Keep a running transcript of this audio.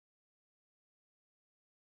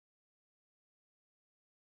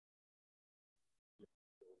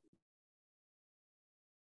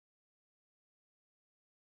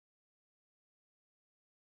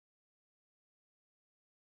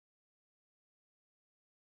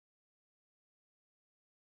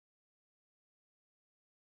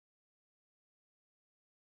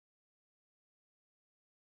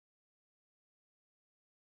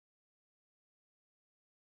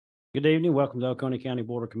Good evening. Welcome to Oconee County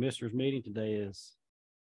Board of Commissioners meeting. Today is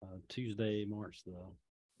Tuesday, March the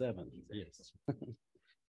 7th. Yes.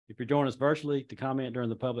 If you're joining us virtually to comment during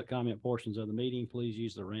the public comment portions of the meeting, please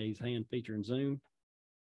use the raise hand feature in Zoom.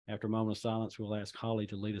 After a moment of silence, we'll ask Holly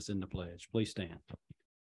to lead us in the pledge. Please stand.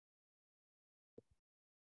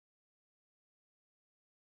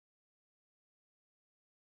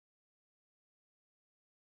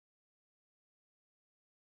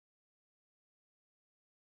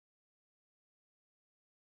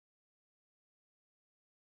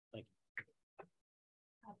 Thank you.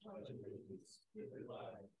 I pledge allegiance to the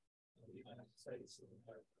flag of the United States of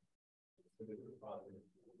America, to the republic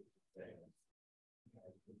which stands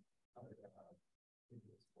under God,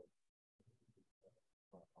 indivisible.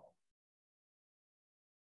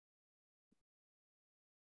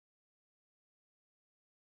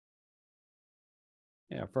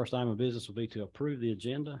 Yeah, our first item of business will be to approve the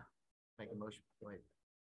agenda. Make a motion. Wait.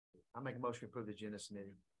 I'll make a motion to approve the agenda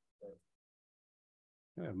submitted.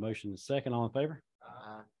 We have a motion and second. All in favor?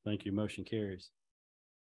 Aye. Thank you. Motion carries.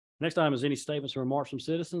 Next item is any statements or remarks from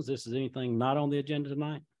citizens. This is anything not on the agenda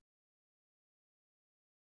tonight.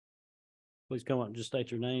 Please come up and just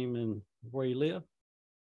state your name and where you live.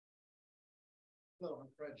 Hello, I'm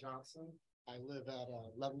Fred Johnson. I live at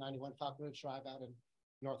 1191 Falcon Ridge Drive out in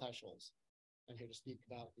North High Shoals. I'm here to speak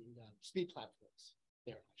about the speed platforms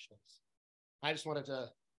there at High Shoals. I just wanted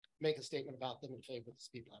to make a statement about them in favor of the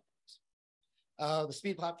speed platforms. The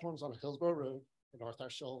speed platforms on Hillsborough Road in North High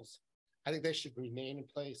Shoals, I think they should remain in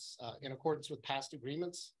place in accordance with past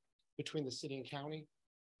agreements between the city and county.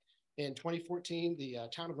 In 2014, the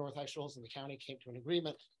town of North High Shoals and the county came to an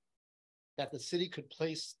agreement that the city could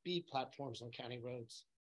place speed platforms on county roads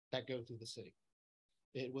that go through the city.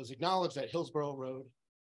 It was acknowledged that Hillsborough Road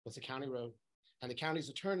was a county road, and the county's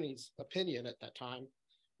attorney's opinion at that time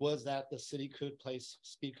was that the city could place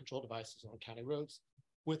speed control devices on county roads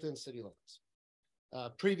within city limits.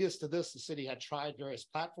 Previous to this, the city had tried various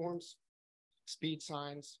platforms, speed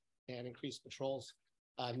signs, and increased patrols.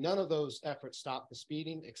 None of those efforts stopped the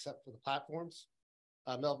speeding except for the platforms.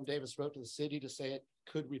 Melvin Davis wrote to the city to say it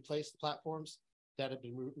could replace the platforms that had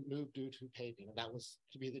been removed due to paving. And that was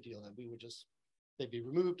to be the deal, that we would just, they'd be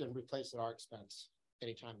removed and replaced at our expense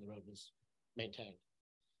anytime the road was maintained.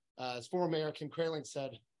 As former Mayor Kim Kraling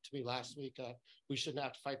said to me last week, we shouldn't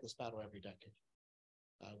have to fight this battle every decade.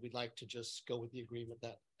 We'd like to just go with the agreement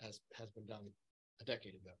that has been done a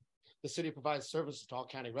decade ago. The city provides services to all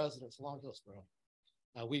county residents along Hillsborough.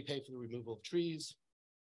 We pay for the removal of trees.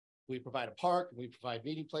 We provide a park, and we provide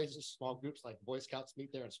meeting places. Small groups like Boy Scouts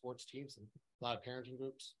meet there, and sports teams, and a lot of parenting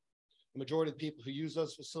groups. The majority of the people who use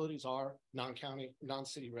those facilities are non-county,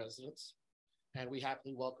 non-city residents, and we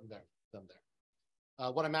happily welcome them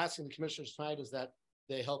there. What I'm asking the commissioners tonight is that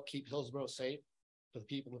they help keep Hillsborough safe for the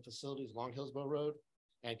people in the facilities along Hillsborough Road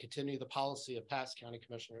and continue the policy of past county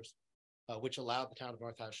commissioners, which allowed the town of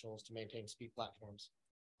North High Shoals to maintain speed platforms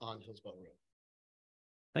on Hillsborough Road.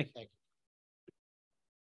 Thank you. Thank you.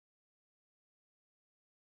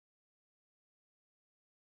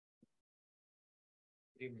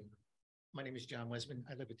 Good evening. My name is John Wesman.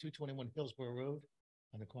 I live at 221 Hillsborough Road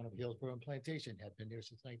on the corner of Hillsborough and Plantation. Have been there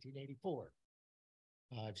since 1984.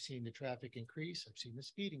 I've seen the traffic increase. I've seen the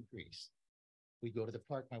speed increase. We go to the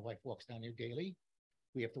park. My wife walks down there daily.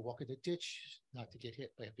 We have to walk in the ditch not to get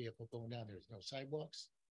hit by a vehicle going down. There's no sidewalks.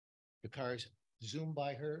 The cars zoom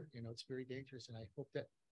by her. You know, it's very dangerous. And I hope that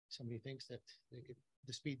somebody thinks that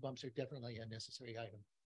the speed bumps are definitely a necessary item,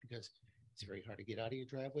 because it's very hard to get out of your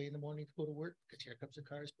driveway in the morning to go to work, because here comes the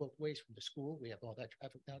cars both ways from the school. We have all that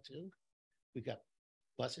traffic now too. We've got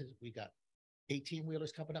buses. We got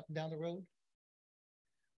 18-wheelers coming up and down the road.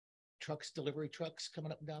 Trucks, delivery trucks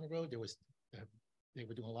coming up and down the road. They were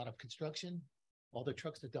doing a lot of construction. All the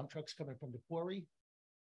trucks, the dump trucks coming from the quarry,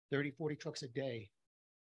 30, 40 trucks a day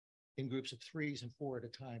in groups of 3s and 4 at a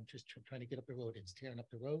time, just trying to get up the road. It's tearing up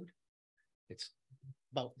the road. It's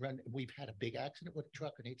about run. We've had a big accident with a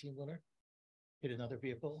truck, an 18-wheeler, hit another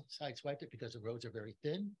vehicle, sideswiped it because the roads are very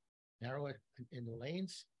thin, narrow in the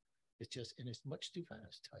lanes. It's just, and it's much too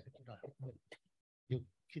fast. You'll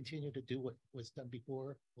continue to do what was done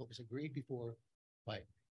before, what was agreed before. But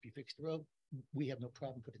if you fix the road, we have no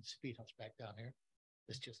problem putting the speed humps back down there.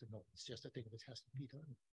 It's just a thing that has to be done.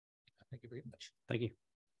 Thank you very much. Thank you.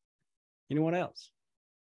 Anyone else?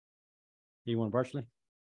 Anyone virtually?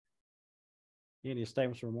 Any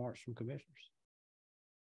statements or remarks from commissioners?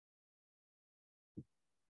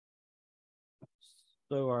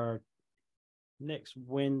 So our next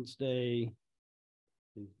Tuesday,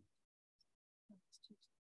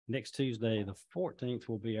 the 14th,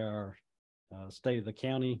 will be our State of the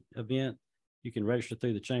County event. You can register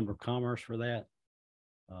through the Chamber of Commerce for that.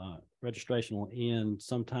 Registration will end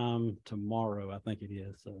sometime tomorrow, I think it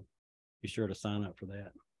is. So be sure to sign up for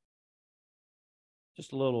that.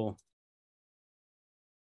 Just a little,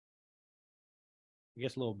 I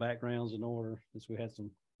guess, a little backgrounds in order, since we had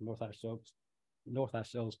some North High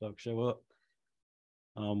Shoals folks show up.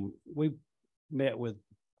 We met with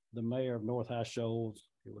the mayor of North High Shoals.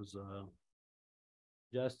 It was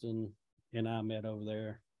Justin and I met over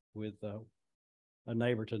there with a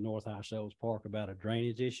neighbor to North High Shoals Park about a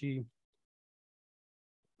drainage issue.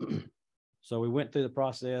 So we went through the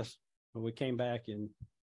process, but we came back and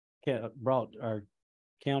brought our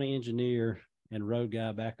county engineer and road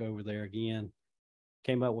guy back over there again,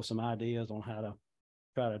 came up with some ideas on how to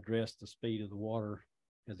try to address the speed of the water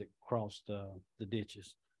as it crossed the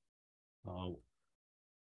ditches.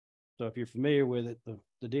 So if you're familiar with it,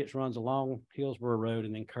 the ditch runs along Hillsborough Road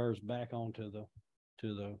and then curves back onto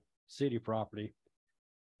the city property.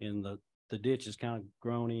 And the ditch is kind of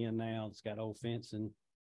grown in now. It's got old fencing.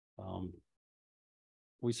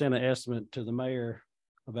 We sent an estimate to the mayor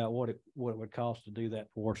about what it would cost to do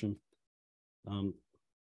that portion.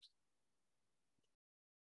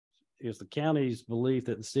 It's the county's belief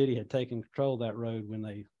that the city had taken control of that road when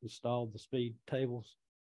they installed the speed tables.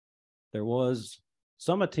 There was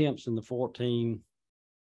some attempts in the 14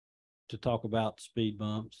 to talk about speed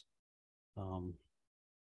bumps.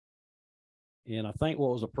 And I think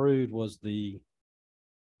what was approved was the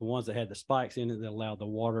ones that had the spikes in it that allowed the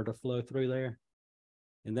water to flow through there.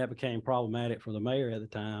 And that became problematic for the mayor at the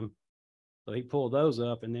time. So he pulled those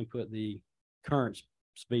up and then put the current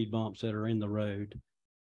speed bumps that are in the road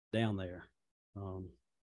down there.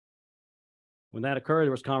 When that occurred,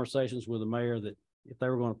 there was conversations with the mayor that if they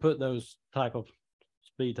were going to put those type of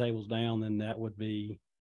speed tables down, then that would be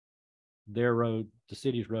their road, the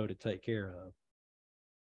city's road to take care of.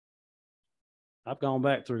 I've gone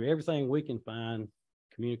back through everything we can find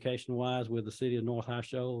communication wise with the city of North High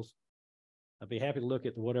Shoals. I'd be happy to look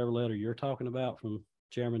at whatever letter you're talking about from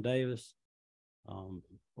Chairman Davis. But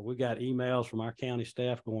we got emails from our county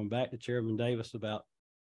staff going back to Chairman Davis about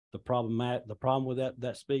the problem with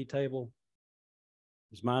that speed table.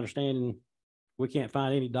 It's my understanding we can't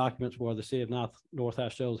find any documents where the city of North High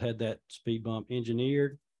Shoals had that speed bump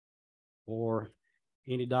engineered or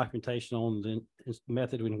any documentation on the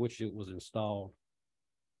method in which it was installed.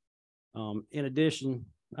 In addition,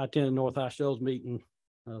 I attended North High Shoals meeting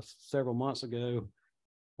several months ago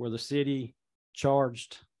where the city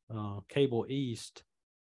charged Cable East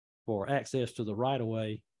for access to the right of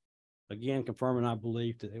way, again confirming our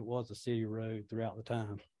belief that it was a city road throughout the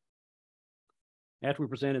time. After we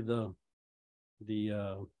presented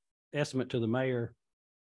the estimate to the mayor,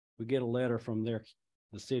 we get a letter from the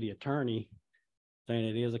city attorney saying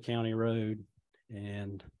it is a county road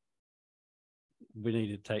and we need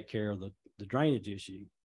to take care of the drainage issue.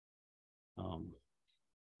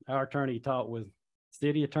 Our attorney talked with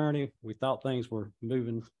city attorney. We thought things were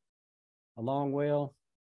moving along well.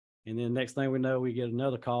 And then next thing we know, we get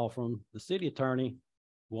another call from the city attorney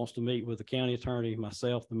who wants to meet with the county attorney,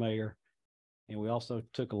 myself, the mayor, and we also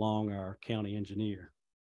took along our county engineer.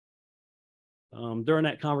 During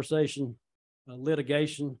that conversation,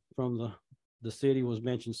 litigation from the city was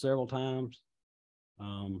mentioned several times.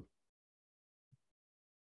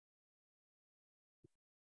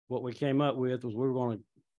 What we came up with was we were going to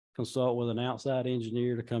consult with an outside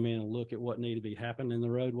engineer to come in and look at what needed to be happening in the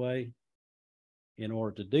roadway. In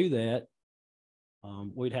order to do that,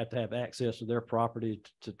 we'd have to have access to their property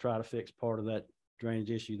to try to fix part of that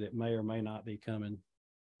drainage issue that may or may not be coming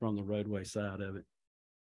from the roadway side of it.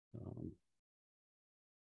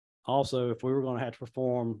 Also, if we were going to have to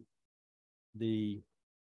perform the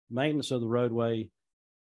maintenance of the roadway,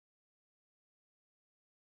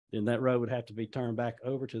 then that road would have to be turned back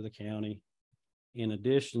over to the county. In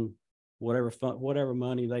addition, whatever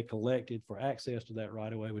money they collected for access to that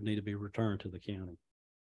right of way would need to be returned to the county.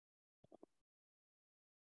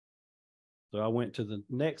 So I went to the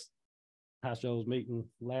next High Shoals meeting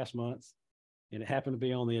last month, and it happened to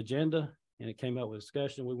be on the agenda, and it came up with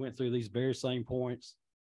discussion. We went through these very same points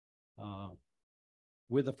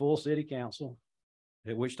with the full city council,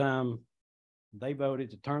 at which time they voted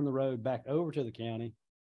to turn the road back over to the county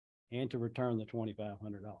and to return the $2,500.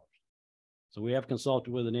 So we have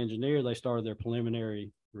consulted with an engineer. They started their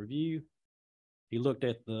preliminary review. He looked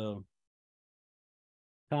at the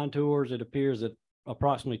contours. It appears that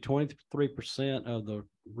approximately 23% of the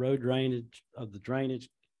road drainage,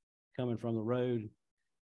 coming from the road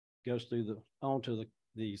goes through onto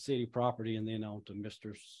the city property and then onto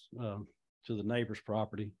to the neighbor's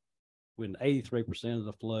property, when 83% of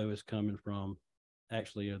the flow is coming from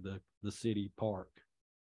actually of the city park.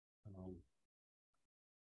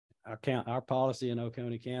 Our policy in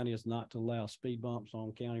Oconee County is not to allow speed bumps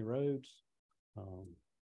on county roads.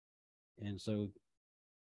 And so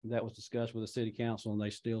that was discussed with the city council, and they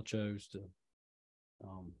still chose to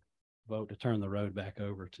vote to turn the road back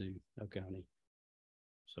over to Oconee.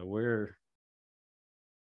 So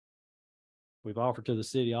we've offered to the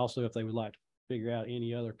city also if they would like to figure out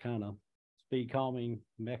any other kind of speed calming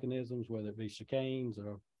mechanisms, whether it be chicanes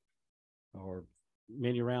or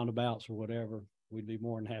mini roundabouts or whatever, we'd be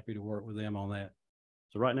more than happy to work with them on that.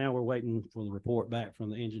 So right now we're waiting for the report back from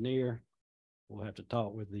the engineer. We'll have to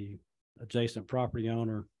talk with the adjacent property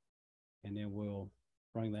owner, and then we'll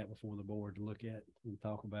bring that before the board to look at and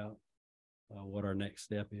talk about what our next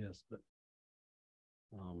step is. But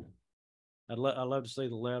I'd love to see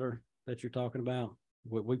the letter that you're talking about.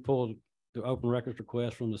 We pulled the open records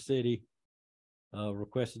request from the city,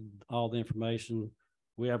 requested all the information.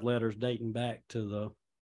 We have letters dating back to the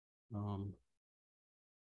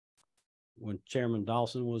when Chairman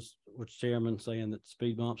Dawson was chairman, saying that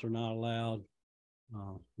speed bumps are not allowed.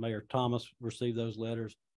 Mayor Thomas received those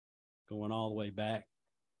letters going all the way back.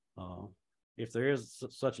 If there is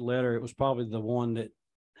such a letter, it was probably the one that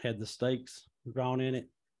had the stakes drawn in it,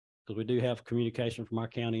 because we do have communication from our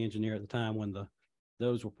county engineer at the time when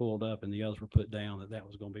those were pulled up and the others were put down, that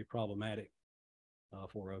was going to be problematic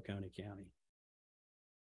for Oconee County.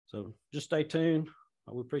 So just stay tuned.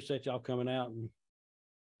 We appreciate y'all coming out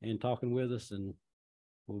and talking with us, and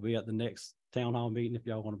we'll be at the next town hall meeting if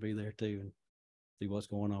y'all want to be there too and see what's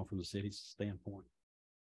going on from the city's standpoint.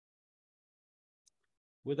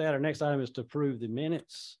 With that, our next item is to approve the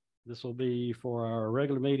minutes. This will be for our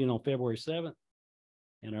regular meeting on February 7th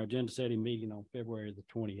and our agenda setting meeting on February the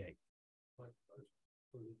 28th.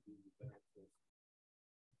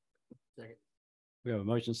 Second. We have a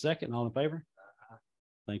motion second. All in favor?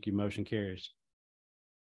 Thank you. Motion carries.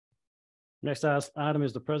 Next item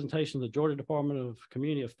is the presentation of the Georgia Department of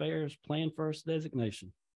Community Affairs Plan First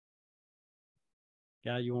designation.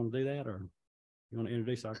 Guy, you want to do that, or you want to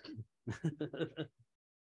introduce our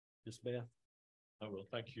Ms. Beth? I will.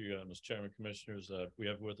 Thank you, Mr. Chairman, Commissioners. We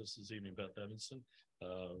have with us this evening Beth Evanson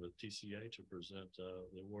with TCA to present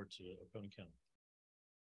the award to Oconee County.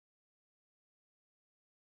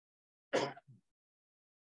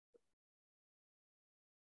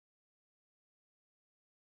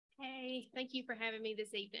 Hey, thank you for having me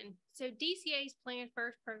this evening. So DCA's Plan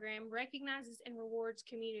First program recognizes and rewards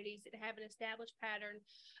communities that have an established pattern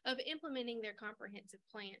of implementing their comprehensive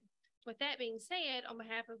plan. With that being said, on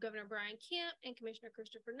behalf of Governor Brian Kemp and Commissioner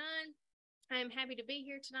Christopher Nunn, I am happy to be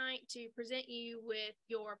here tonight to present you with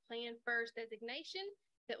your Plan First designation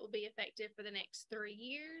that will be effective for the next 3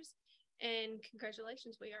 years. And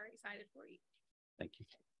congratulations, we are excited for you. Thank you.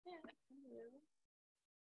 Yeah.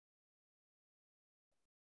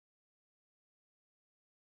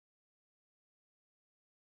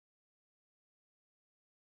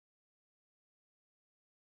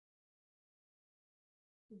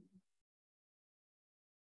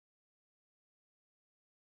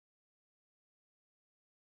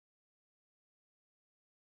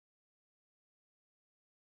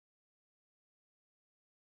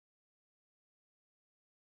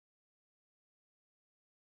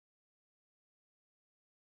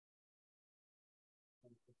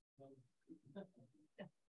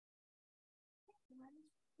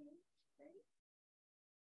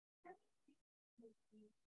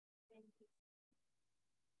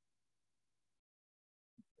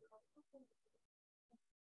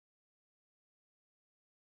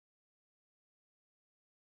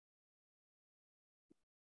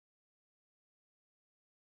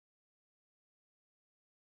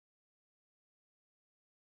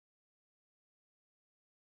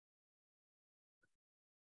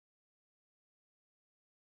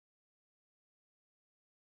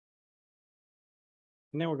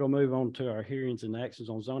 And then we're going to move on to our hearings and actions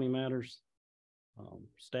on zoning matters.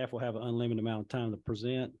 Staff will have an unlimited amount of time to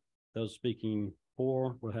present. Those speaking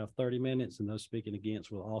for will have 30 minutes, and those speaking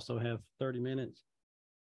against will also have 30 minutes.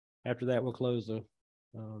 After that, we'll close the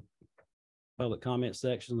public comment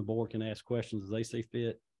section. The board can ask questions as they see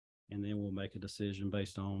fit, and then we'll make a decision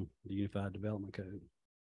based on the Unified Development Code.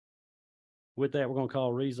 With that, we're going to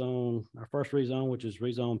call rezone, our first rezone, which is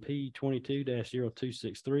rezone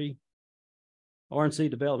P22-0263. RNC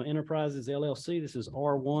Development Enterprises LLC. This is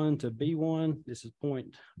R1 to B1. This is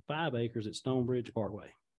 0.5 acres at Stonebridge Parkway.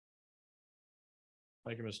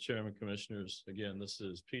 Thank you, Mr. Chairman, Commissioners. Again, this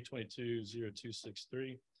is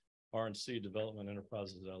P22-0263, RNC Development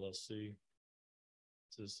Enterprises LLC.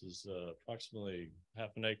 This is approximately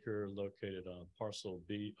half an acre located on parcel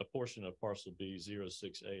B, a portion of parcel B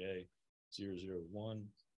 06AA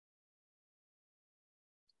 001.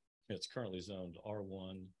 It's currently zoned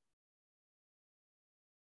R1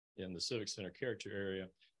 in the Civic Center character area.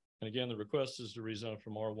 And again, the request is to rezone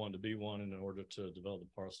from R1 to B1 in order to develop the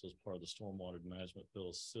parcel as part of the stormwater management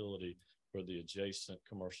facility for the adjacent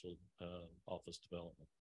commercial office development.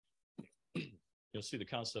 You'll see the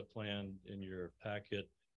concept plan in your packet.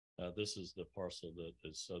 This is the parcel that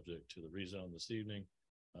is subject to the rezone this evening,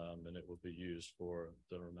 and it will be used for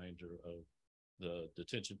the remainder of the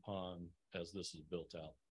detention pond as this is built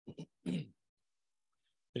out.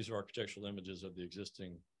 These are architectural images of the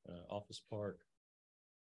existing office park.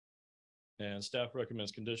 And staff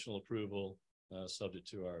recommends conditional approval subject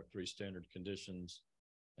to our 3 standard conditions,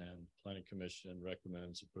 and Planning Commission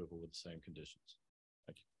recommends approval with the same conditions.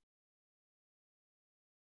 Thank you.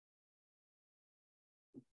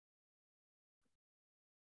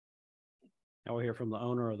 Now we'll hear from the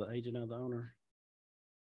owner or the agent of the owner.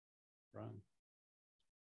 Brian.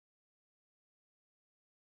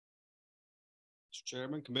 Mr.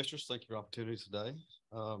 Chairman, Commissioners, thank you for the opportunity today.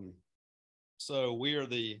 So we are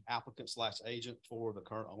the applicant / agent for the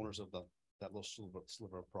current owners of that little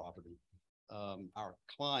sliver of property. Our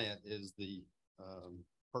client is the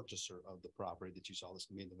purchaser of the property that you saw this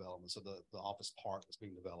being development. So the office park that's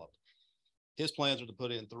being developed. His plans are to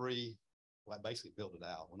put in 3, well, basically build it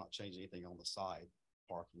out. We're not changing anything on the side,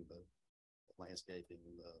 parking, the landscaping,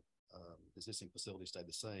 the existing facilities stay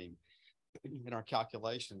the same. In our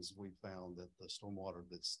calculations, we found that the stormwater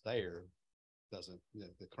that's there doesn't,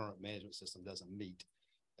 the current management system doesn't meet.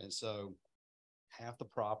 And so half the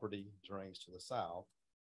property drains to the south.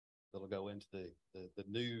 That'll go into the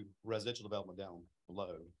new residential development down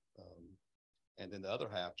below. And then the other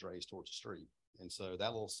half drains towards the street. And so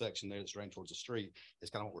that little section there that's drained towards the street is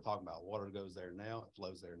kind of what we're talking about. Water goes there now, it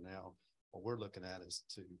flows there now. What we're looking at is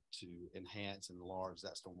to enhance and enlarge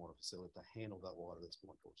that stormwater facility to handle that water that's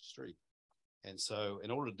going towards the street. And so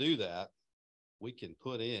in order to do that, we can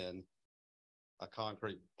put in a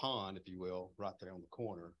concrete pond, if you will, right there on the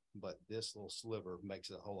corner. But this little sliver makes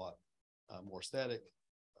it a whole lot more aesthetic,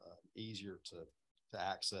 easier to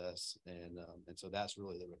access. And so that's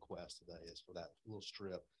really the request today, is for that little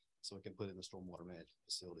strip so we can put in the stormwater management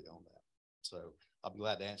facility on that. So I'm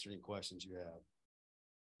glad to answer any questions you have.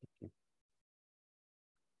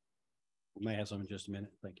 We may have some in just a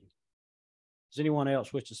minute. Thank you. Does anyone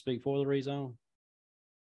else wish to speak for the rezone?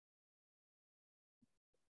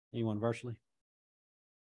 Anyone virtually?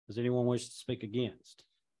 Does anyone wish to speak against?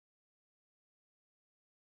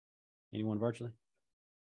 Anyone virtually?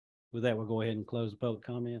 With that, we'll go ahead and close the public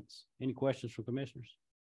comments. Any questions from commissioners?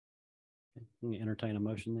 Okay, we can entertain a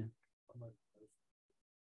motion then.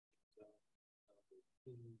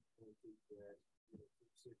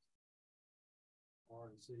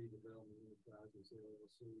 R&C Development Enterprises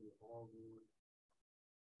LLC, R1,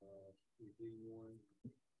 D1,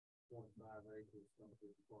 0.5 acres,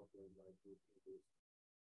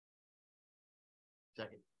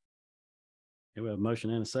 Second. Okay, we have a motion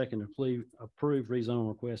and a second to approve rezone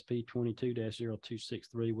request P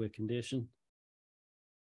 22-0263 with condition.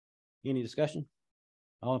 Any discussion?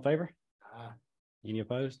 All in favor? Aye. Any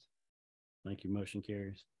opposed? Thank you. Motion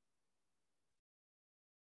carries.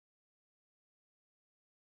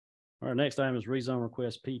 Our next item is rezone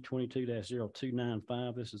request P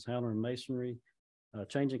 22-0295. This is Howler and Masonry.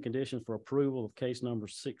 Changing conditions for approval of case number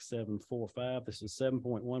 6745. This is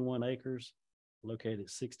 7.11 acres located at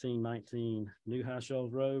 1619 New High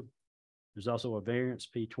Shoals Road. There's also a variance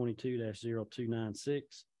P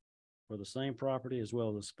 22-0296 for the same property, as well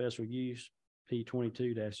as a special use P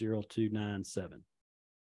 22-0297.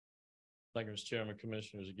 Thank you, Mr. Chairman,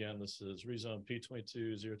 Commissioners. Again, this is rezone P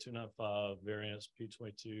 22-0295, variance P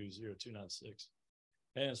 22-0296,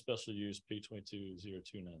 and special use P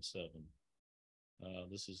 22-0297.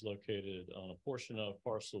 This is located on a portion of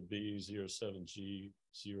parcel B 07G004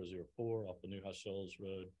 off the New High Shoals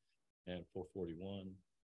Road and 441.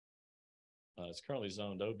 It's currently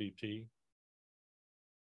zoned OBP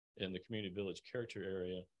in the community village character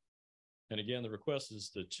area. And again, the request is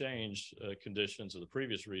to change conditions of the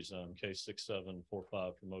previous rezone, case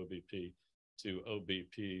 6745 from OBP to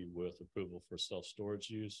OBP with approval for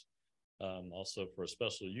self-storage use. Also for a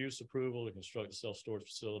special use approval to construct a self-storage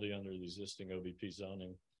facility under the existing OBP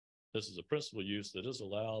zoning. This is a principal use that is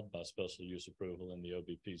allowed by special use approval in the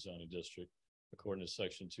OBP zoning district, according to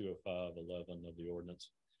section 205.11 of the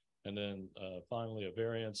ordinance. And then finally, a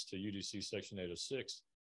variance to UDC section 806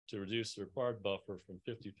 to reduce the required buffer from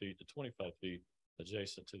 50 feet to 25 feet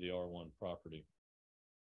adjacent to the R1 property.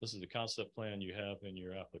 This is the concept plan you have in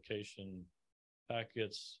your application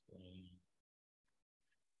packets.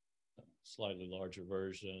 Slightly larger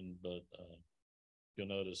version, but you'll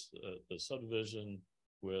notice the subdivision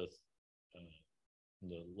with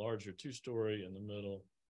the larger 2-story in the middle,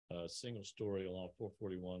 single story along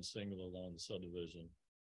 441, single along the subdivision,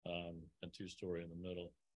 and 2-story in the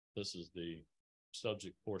middle. This is the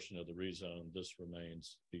subject portion of the rezone. This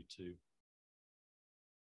remains B2.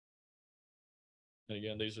 And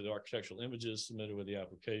again, these are the architectural images submitted with the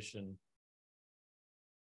application.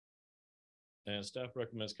 And staff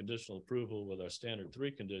recommends conditional approval with our standard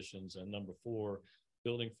 3 conditions. And number 4,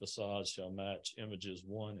 building facades shall match images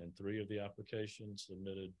 1 and 3 of the application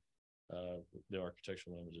submitted, the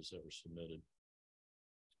architectural images that were submitted.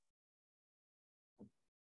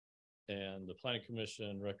 And the Planning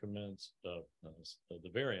Commission recommends the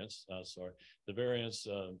variance, the variance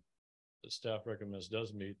the staff recommends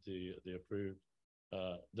does meet the approved,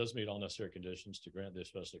 does meet all necessary conditions to grant the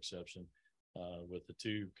special exception. With the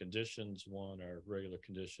 2 conditions, 1 are regular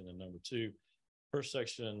condition, and number 2, per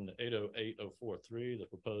section 808043, the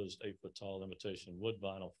proposed 8-foot tall imitation wood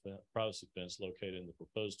vinyl privacy fence located in the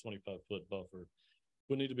proposed 25-foot buffer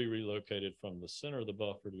will need to be relocated from the center of the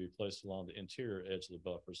buffer to be placed along the interior edge of the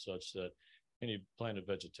buffer, such that any planted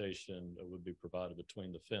vegetation would be provided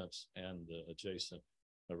between the fence and the adjacent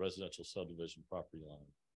residential subdivision property line.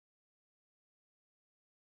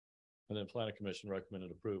 And then Planning Commission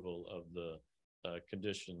recommended approval of the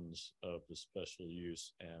conditions of the special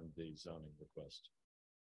use and the zoning request.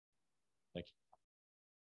 Thank you.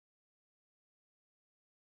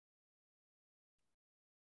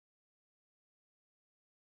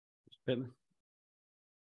 Mr. Pittman.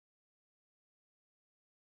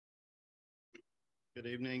 Good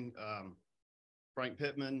evening. Frank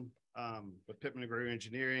Pittman with Pittman Agree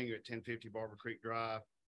Engineering at 1050 Barber Creek Drive.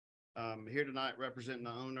 Here tonight representing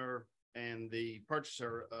the owner and the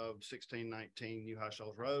purchaser of 1619 New High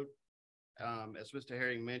Shoals Road. As Mr.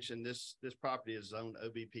 Herring mentioned, this property is zoned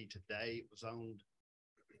OBP today. It was owned,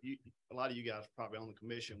 a lot of you guys probably on the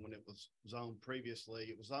commission when it was zoned previously.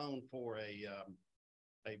 It was zoned for a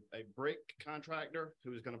brick contractor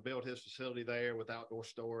who was going to build his facility there with outdoor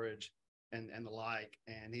storage and the like.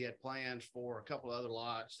 And he had plans for a couple of other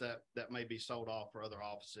lots that may be sold off for other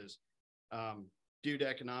offices. Due to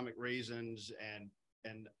economic reasons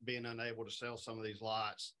and being unable to sell some of these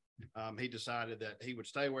lots, he decided that he would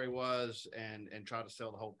stay where he was and try to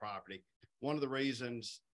sell the whole property. One of the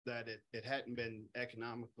reasons that it hadn't been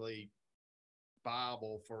economically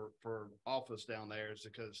viable for office down there is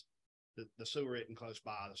because the sewer isn't close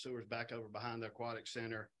by. The sewer's back over behind the aquatic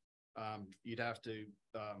center. You'd have to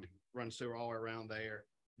run sewer all around there.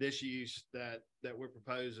 This use that we're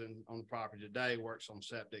proposing on the property today works on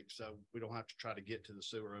septic, so we don't have to try to get to the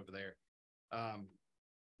sewer over there.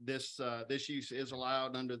 This use is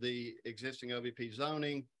allowed under the existing OBP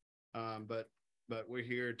zoning, but we're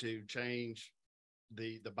here to change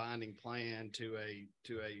the binding plan to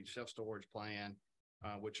a self-storage plan,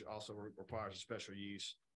 which also requires a special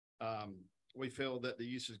use. We feel that the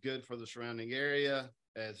use is good for the surrounding area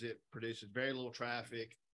as it produces very little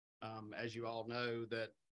traffic. As you all know, that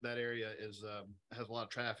area has a lot of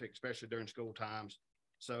traffic, especially during school times.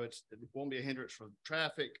 So it won't be a hindrance for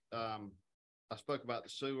traffic. I spoke about the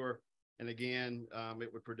sewer, and again,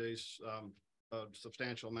 it would produce a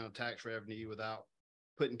substantial amount of tax revenue without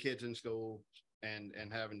putting kids in school and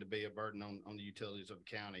having to be a burden on the utilities of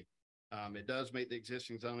the county. It does meet the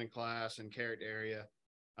existing zoning class and character area.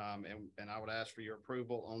 And I would ask for your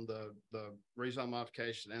approval on the rezone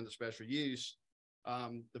modification and the special use.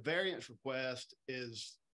 The variance request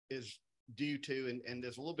is due to, and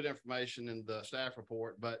there's a little bit of information in the staff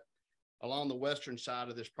report, but along the western side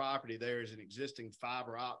of this property, there is an existing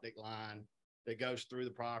fiber optic line that goes through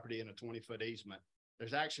the property in a 20-foot easement.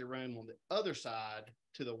 There's actually room on the other side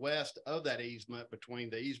to the west of that easement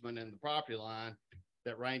between the easement and the property line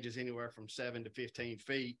that ranges anywhere from 7 to 15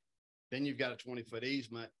 feet. Then you've got a 20-foot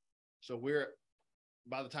easement. So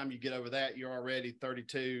by the time you get over that, you're already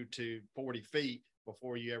 32 to 40 feet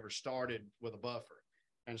before you ever started with a buffer.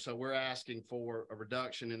 And so we're asking for a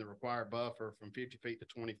reduction in the required buffer from 50 feet to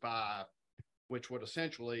 25, which would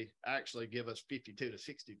essentially actually give us 52 to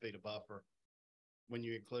 60 feet of buffer when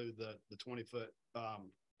you include the 20-foot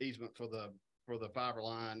easement for the fiber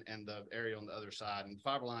line and the area on the other side. And the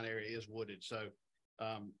fiber line area is wooded. So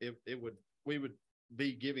we would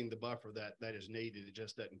be giving the buffer that is needed. It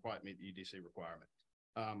just doesn't quite meet the UDC requirement.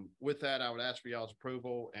 With that, I would ask for y'all's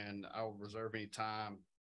approval, and I will reserve any time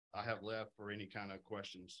I have left for any kind of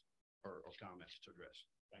questions or comments to address.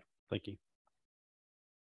 Thank you.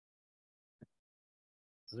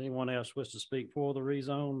 Does anyone else wish to speak for the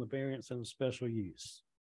rezone, the variance, and the special use?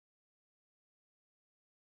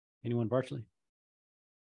 Anyone virtually?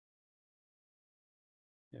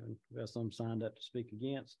 Yeah, we got some signed up to speak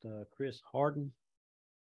against. Chris Harden.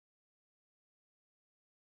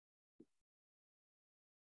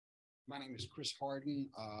 My name is Chris Harden.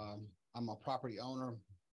 I'm a property owner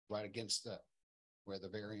right against where the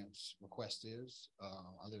variance request is.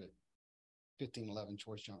 I live at 1511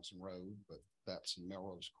 Choice Johnson Road, but that's in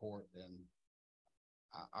Melrose Court. And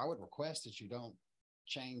I would request that you don't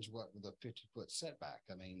change what the 50-foot setback.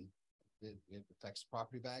 I mean, it affects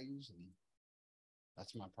property values, and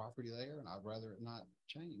that's my property there, and I'd rather it not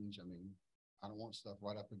change. I mean, I don't want stuff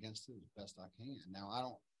right up against it as best I can.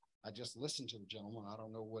 Now, I just listened to the gentleman. I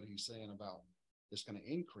don't know what he's saying about it's going to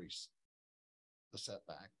increase the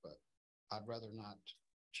setback, but I'd rather not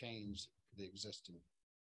change the existing.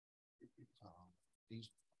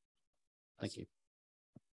 Thank you.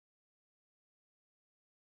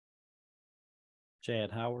 Chad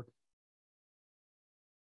Howard.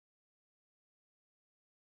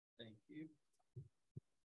 Thank you.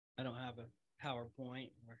 I don't have a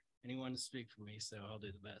PowerPoint or anyone to speak for me, so I'll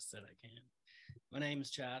do the best that I can. My name is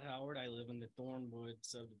Chad Howard. I live in the Thornwood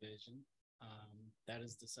subdivision. That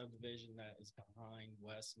is the subdivision that is behind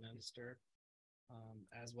Westminster,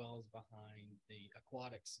 as well as behind the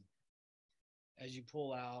aquatics. As you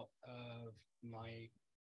pull out of my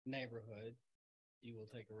neighborhood, you will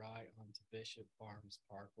take a right onto Bishop Farms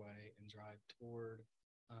Parkway and drive toward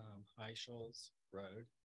High Shoals Road.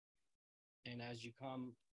 And as you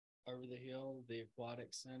come over the hill, the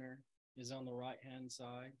aquatic center is on the right-hand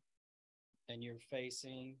side, and you're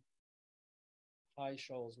facing High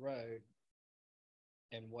Shoals Road.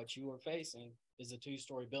 And what you are facing is a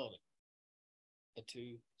two-story building, a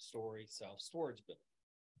two-story self-storage building.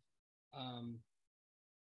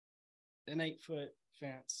 An 8-foot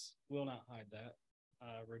fence will not hide that.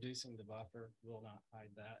 Reducing the buffer will not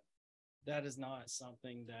hide that. That is not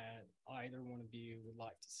something that either one of you would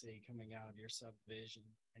like to see coming out of your subdivision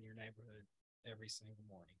and your neighborhood every single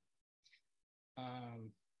morning.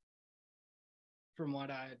 From what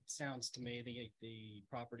it sounds to me, the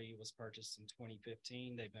property was purchased in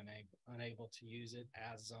 2015. They've been unable to use it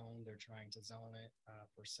as zoned. They're trying to zone it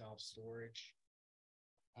for self-storage,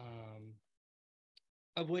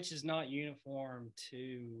 of which is not uniform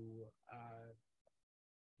to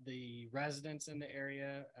the residents in the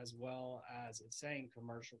area, as well as it's saying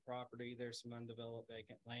commercial property. There's some undeveloped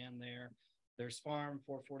vacant land there. There's Farm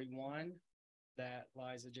 441 that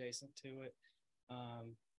lies adjacent to it.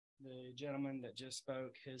 The gentleman that just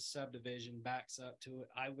spoke, his subdivision backs up to it.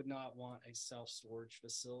 I would not want a self-storage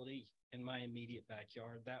facility in my immediate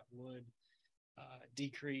backyard. That would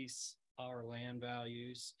decrease our land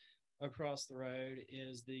values. Across the road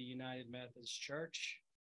is the United Methodist Church,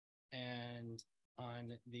 and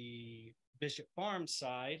on the Bishop Farms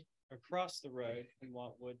side, across the road from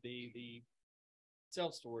what would be the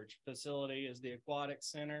self-storage facility, is the Aquatic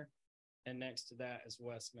Center, and next to that is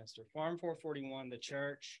Westminster. Farm 441, the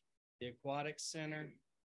church, the Aquatic Center,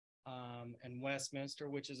 and Westminster,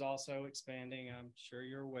 which is also expanding, I'm sure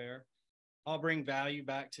you're aware. I'll bring value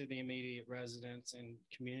back to the immediate residents and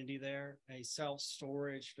community there. A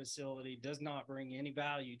self-storage facility does not bring any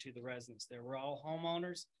value to the residents there. We're all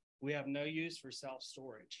homeowners. We have no use for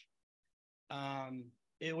self-storage.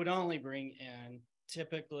 It would only bring in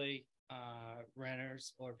typically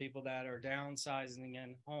renters or people that are downsizing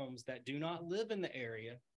in homes that do not live in the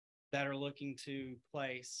area, that are looking to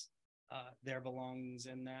place their belongings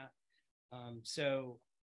in that. So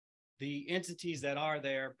the entities that are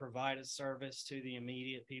there provide a service to the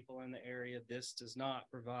immediate people in the area. This does not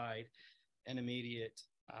provide an immediate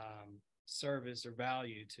service or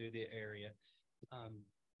value to the area.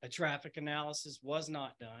 A traffic analysis was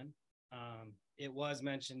not done. It was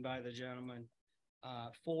mentioned by the gentleman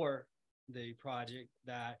for the project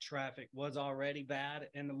that traffic was already bad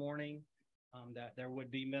in the morning, that there would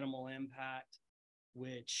be minimal impact,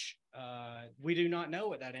 which we do not know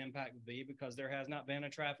what that impact would be, because there has not been a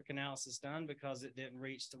traffic analysis done, because it didn't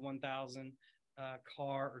reach the 1,000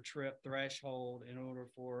 car or trip threshold in order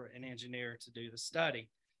for an engineer to do the study.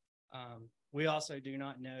 We also do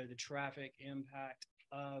not know the traffic impact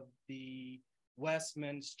of the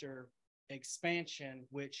Westminster expansion,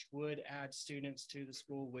 which would add students to the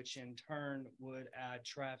school, which in turn would add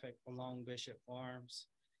traffic along Bishop Farms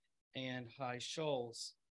and High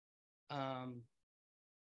Shoals.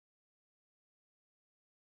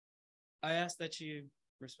 I ask that you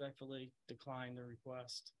respectfully decline the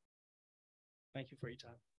request. Thank you for your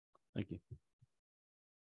time. Thank you.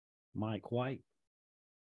 Mike White.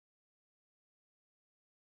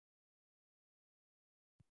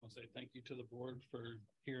 to say thank you to the board for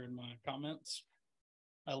hearing my comments.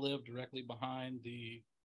 I live directly behind the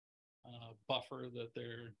buffer that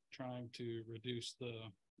they're trying to reduce the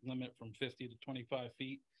limit from 50 to 25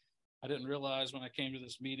 feet. I didn't realize when I came to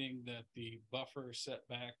this meeting that the buffer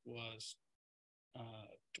setback was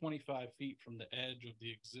 25 feet from the edge of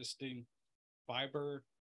the existing fiber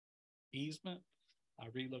easement. I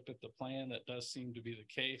re-looked at the plan. That does seem to be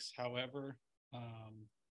the case. However,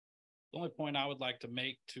 the only point I would like to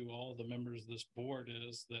make to all the members of this board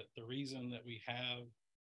is that the reason that we have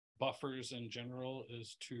buffers in general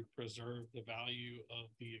is to preserve the value of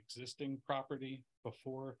the existing property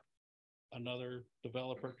before another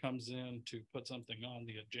developer comes in to put something on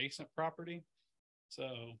the adjacent property.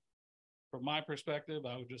 So from my perspective,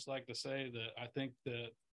 I would just like to say that I think that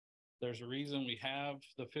there's a reason we have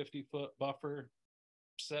the 50-foot buffer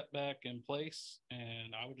setback in place.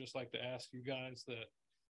 And I would just like to ask you guys that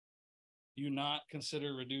you not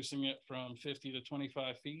consider reducing it from 50 to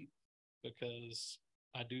 25 feet, because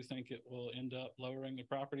I do think it will end up lowering the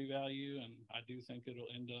property value, and I do think it'll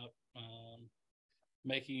end up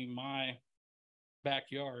making my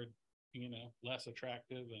backyard, you know, less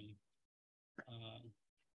attractive. And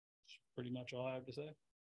that's pretty much all I have to say.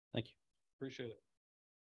 Thank you. Appreciate it.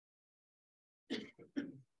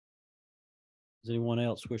 Does anyone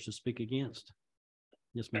else wish to speak against?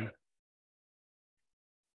 Yes, ma'am.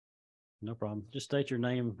 No problem. Just state your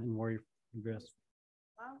name and where you're addressed.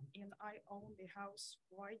 And I own the house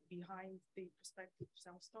right behind the prospective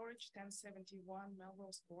self-storage, 1071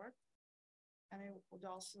 Melrose Court. And I would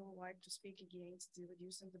also like to speak against the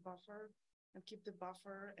reducing the buffer and keep the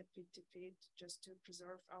buffer at 50 feet just to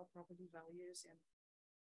preserve our property values and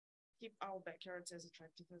keep our backyards as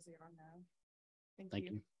attractive as they are now. Thank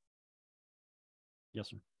you. Yes,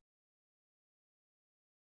 sir.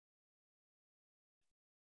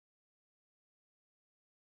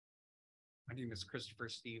 My name is Christopher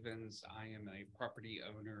Stevens. I am a property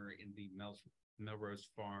owner in the Melrose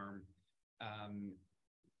Farm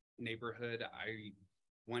neighborhood. I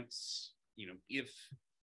once, you know, if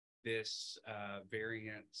this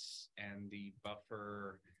variance and the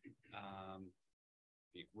buffer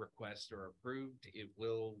requests are approved, it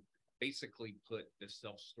will basically put the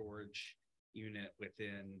self-storage unit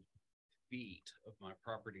within feet of my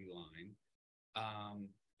property line,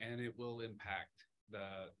 and it will impact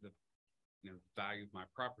the value of my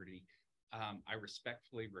property. I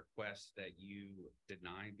respectfully request that you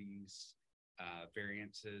deny these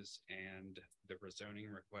variances and the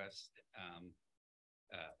rezoning request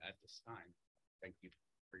at this time. Thank you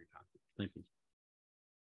for your time. Thank you.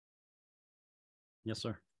 Yes,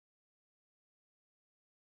 sir.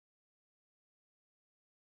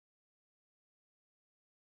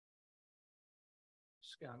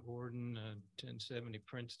 Scott Gordon, 1070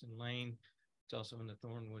 Princeton Lane. It's also in the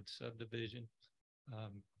Thornwood subdivision.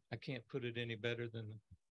 I can't put it any better than the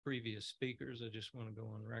previous speakers. I just want to go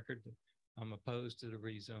on record that I'm opposed to the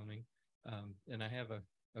rezoning. And I have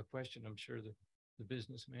a question. I'm sure the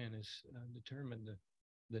businessman has determined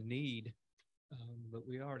the need, but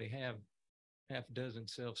we already have half a dozen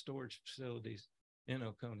self-storage facilities in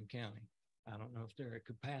Oconee County. I don't know if they're at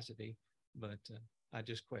capacity, but I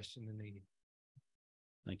just question the need.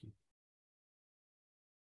 Thank you.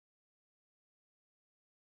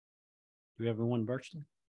 Do we have everyone virtually?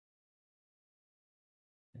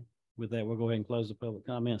 Okay. With that, we'll go ahead and close the public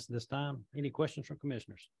comments this time. Any questions from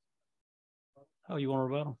commissioners? Oh, you want to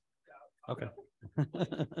rebuttal? Okay.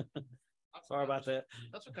 Sorry about that.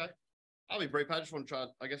 That's okay. I'll be brief. I just want to try,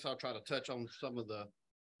 I guess I'll try to touch on some of the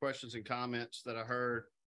questions and comments that I heard.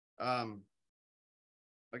 I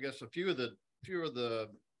guess a few of the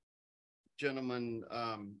gentlemen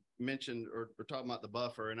mentioned or talking about the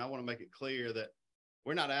buffer, and I want to make it clear that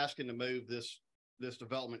we're not asking to move this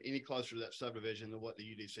development any closer to that subdivision than what the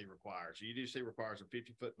UDC requires. The UDC requires a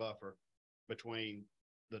 50-foot buffer between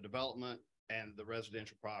the development and the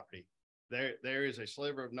residential property. There is a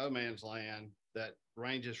sliver of no man's land that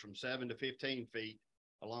ranges from 7 to 15 feet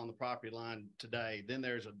along the property line today. Then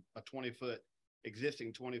there's a 20-foot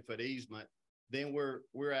existing 20-foot easement. Then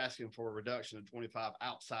we're asking for a reduction of 25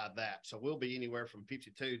 outside that. So we'll be anywhere from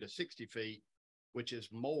 52 to 60 feet, which is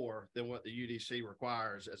more than what the UDC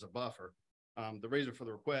requires as a buffer. The reason for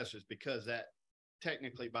the request is because that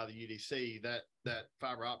technically by the UDC, that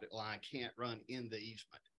fiber optic line can't run in the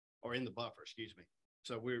easement or in the buffer, excuse me.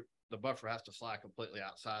 So the buffer has to slide completely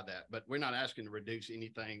outside that, but we're not asking to reduce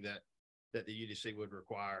anything that the UDC would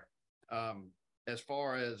require. As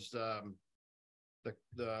far as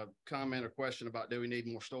the comment or question about do we need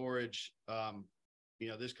more storage,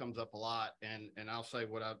 this comes up a lot, and I'll say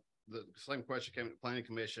the same question came to the Planning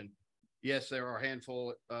Commission. yes, there are a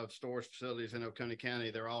handful of storage facilities in Oconee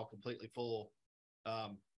County. They're all completely full.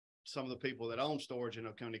 Some of the people that own storage in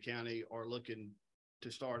Oconee County are looking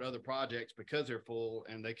to start other projects because they're full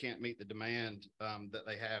and they can't meet the demand that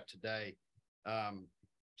they have today.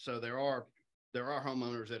 So there are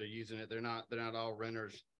homeowners that are using it. They're not all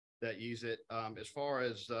renters that use it. As far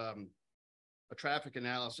as a traffic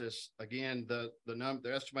analysis, again, the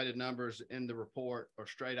estimated numbers in the report are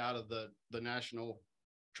straight out of the national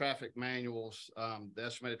traffic manuals. The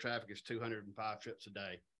estimated traffic is 205 trips a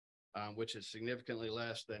day, which is significantly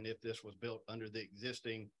less than if this was built under the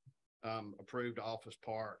existing approved office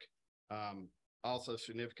park. Also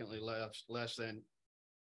significantly less than,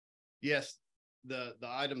 yes, the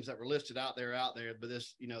items that were listed out there, but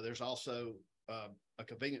this, there's also a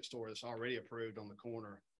convenience store that's already approved on the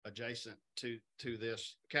corner adjacent to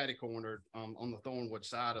this catty corner on the Thornwood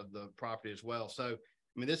side of the property as well. So,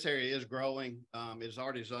 I mean, this area is growing. It's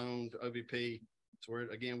already zoned OBP. So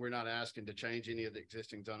we're not asking to change any of the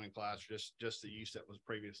existing zoning classes, just the use that was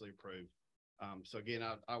previously approved. So again,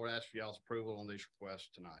 I would ask for y'all's approval on these requests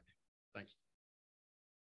tonight. Thank you.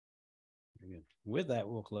 Very good. With that,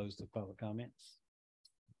 we'll close the public comments.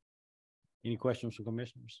 Any questions from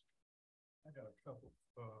commissioners? I got a couple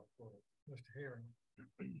for Mr. Herring.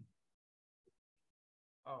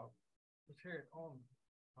 Mr. Herring, on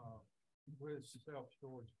with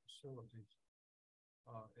self-storage facilities,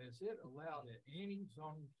 is it allowed in any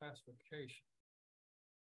zoning classification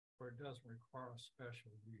where it doesn't require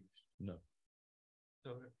special use? No.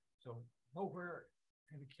 So nowhere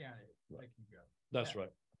in the county they can go. That's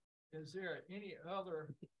right. Is there any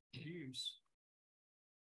other use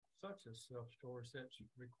such as self-storage that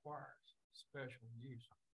requires special use?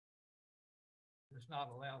 It's not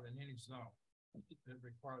allowed in any zone that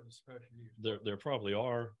requires a special use. There probably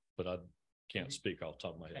are, but I can't speak off the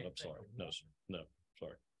top of my head. I'm sorry. No, sir. No,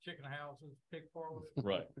 sorry. Chicken houses, pig parlors.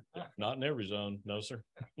 Right. Not in every zone. No, sir.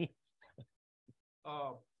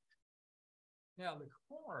 Now the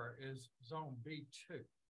corner is zone B2.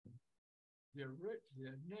 The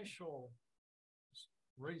initial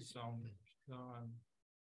rezone was done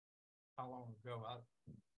how long ago?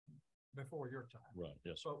 Before your time. Right.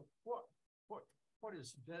 Yes. So what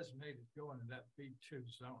is designated going in that B2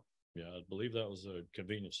 zone? Yeah, I believe that was a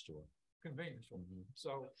convenience store. Convenience store. Mm-hmm.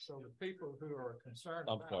 So the people who are concerned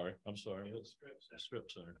I'm about sorry. It's a strip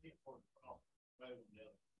center.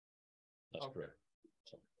 That's okay. correct.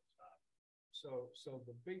 So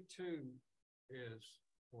the B2 is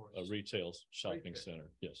for A retail shopping retail. center.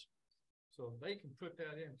 Yes, So they can put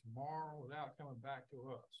that in tomorrow without coming back to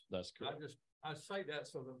us. that's correct. I say that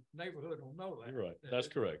so the neighborhood will know that. You're right. That's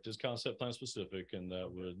correct. It's concept plan specific and that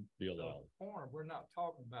would be So allowed. the corner, we're not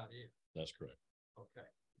talking about it. That's correct. Okay.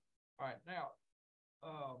 All right. Now,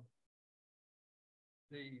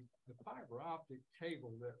 the fiber optic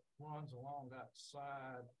cable that runs along that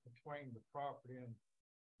side between the property and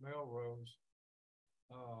Melrose,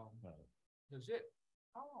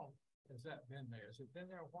 how long has that been there? Has it been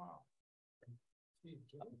there a while? I'm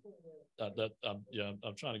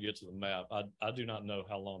trying to get to the map. I do not know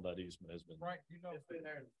how long that easement has been. Right, It's been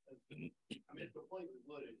there. I mean, it's completely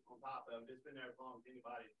wooded on top of it. It's been there as long as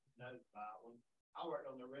anybody knows about one. I worked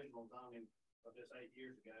on the original zoning of this 8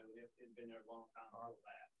 years ago. It's been there a long time before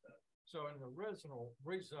that. So in the original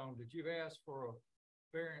rezone, did you ask for a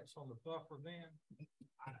variance on the buffer then?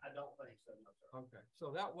 I don't think so, no, sir. Okay,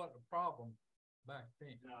 so that wasn't a problem back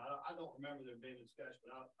then. No, I don't remember there being discussion,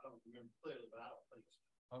 but I don't remember clearly, but I don't think so.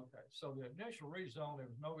 Okay, so the initial rezone, there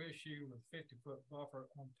was no issue with 50-foot buffer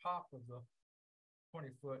on top of the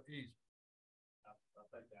 20-foot easement. I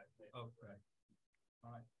think that's it. Okay.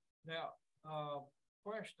 All right. Now,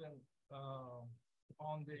 question,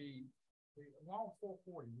 on the along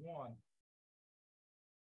 441,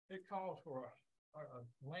 it calls for a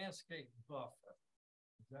landscape buffer.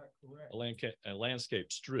 Is that correct? A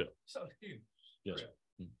landscape strip. So huge. Yes. strip.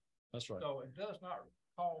 That's right. So it does not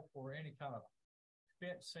call for any kind of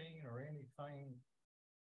fencing or anything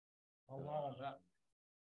along that.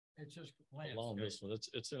 It's just landscape. Along this one,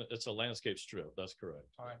 it's a landscape strip. That's correct.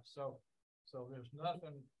 All right. So there's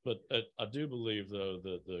nothing. But I do believe though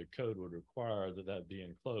that the code would require that be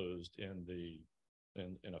enclosed in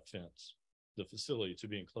a fence, the facility to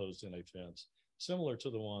be enclosed in a fence, similar to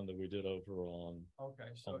the one that we did over on.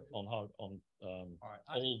 Okay. So on right,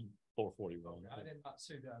 old 441. Okay, I did not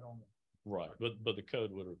see that on the. Right, but the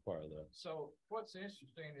code would require that. So what's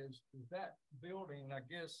interesting is that building, I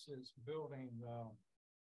guess, is building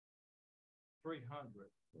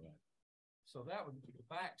 300. Right. So that would the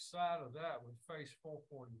back side of that would face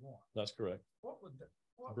 441. That's correct. What would that?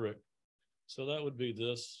 Correct. So that would be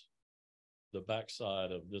this the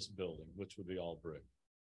backside of this building, which would be all brick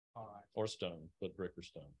All right, or stone, but brick or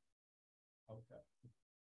stone. okay.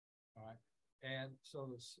 All right, and so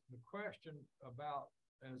the question about,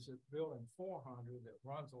 is it building 400 that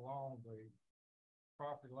runs along the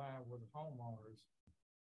property line with the homeowners?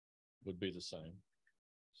 Would be the same.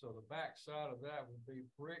 So the back side of that would be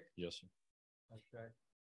brick. Yes, sir. Okay.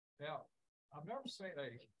 Now, I've never seen a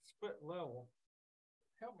split level.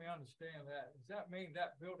 Help me understand that. Does that mean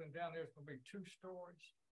that building down there is gonna be 2 stories?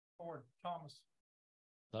 Or Thomas?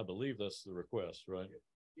 I believe that's the request, right?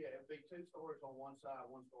 Yeah, it'd be 2 stories on one side,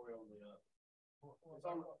 1 story on the other.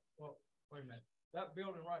 Well, wait a minute. That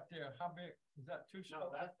building right there, how big, is that 2 stories?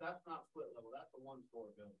 No, that's not split level, that's a 1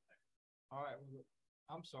 story building. All right, well,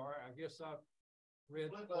 I'm sorry, I guess I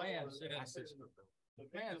read Split the level plan. is- said I it's- said in the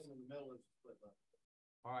plan- building in the middle is split level.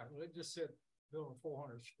 All right, well, it just said building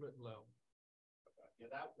 400 split level. Yeah,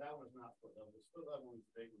 that was not split level, the split level was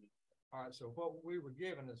big one. All right, so what we were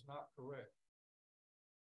given is not correct.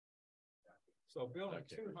 So building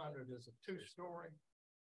Okay. 200 is a 2-story,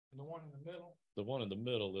 and the one in the middle, The one in the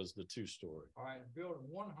middle is the 2-story. all right, and building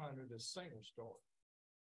 100 is single story,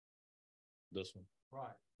 This one,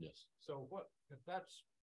 right? yes. So what, if that's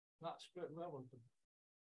not split level at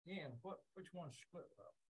the end, which one's split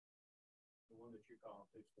level? The one that you call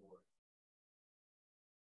 2 story.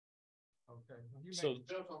 Okay. when you So- make-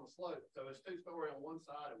 Built on the slope, so it's 2 story on one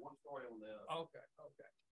side and 1 story on the other. Okay, okay.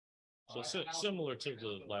 So All right, similar to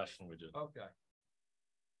the last one we did. okay.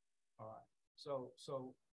 All right,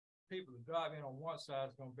 so people that drive in on one side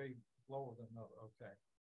is gonna be lower than the other, okay.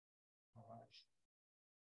 All right.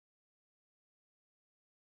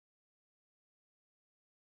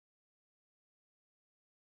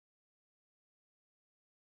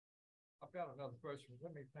 I've got another question.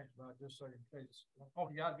 Let me think about this so in case. Oh,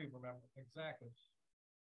 yeah, I do remember exactly.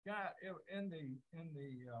 Yeah, in the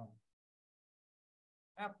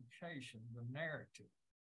application, the narrative.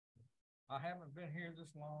 I haven't been here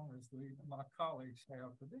this long as my colleagues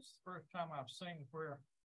have, but this is the first time I've seen where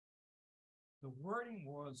the wording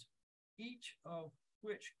was each of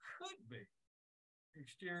which could be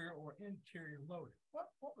exterior or interior loaded.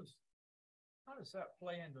 How does that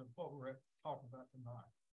play into what we're talking about tonight?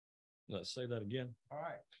 Let's say that again. All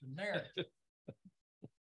right, the narrative.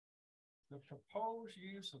 The proposed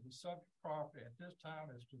use of the subject property at this time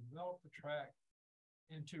is to develop the tract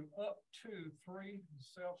into up to 3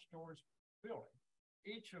 self-storage buildings,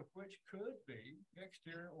 each of which could be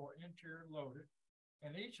exterior or interior loaded,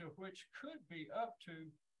 and each of which could be up to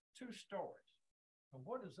 2 stories. Now,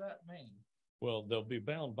 what does that mean? Well, they'll be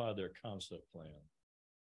bound by their concept plan.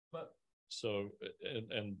 But So,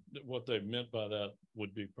 and what they meant by that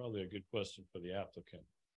would be probably a good question for the applicant.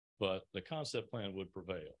 But the concept plan would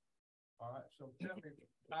prevail. all right, so tell me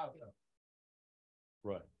about that.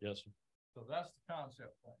 Right, yes, sir. So that's the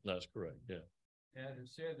concept plan. That's correct, yeah, And it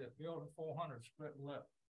said that building 400 split left,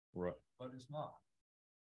 right. but it's not.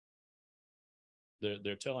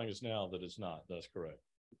 They're telling us now that it's not, that's correct.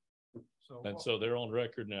 So. And so they're on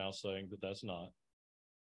record now saying that that's not.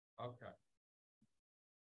 Okay.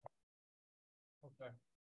 Okay.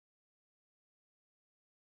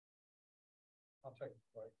 I'll take a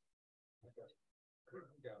break. Okay. I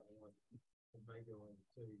got one. I may go into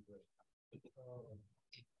 2, but,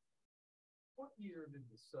 what year did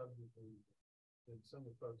the subdivision, and some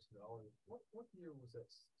of the folks in the audience, what year was that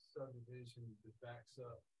subdivision that backs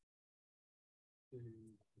up to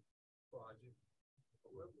the project?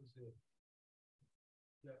 What was it?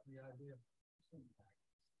 Got the idea?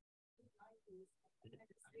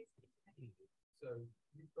 So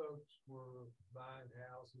you folks were buying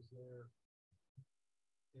houses there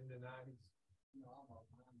in the 90s? No, I'm not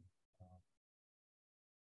buying.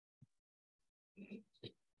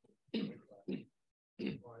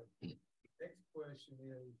 Right. Next question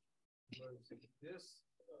is, was this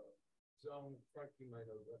zone, Frank, you may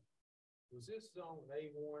know that, was this zone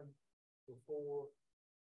A1 before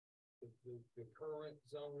the current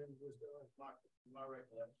zoning was done? My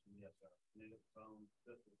recollection, yes, sir. And it was on,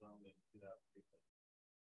 this was on in 2015.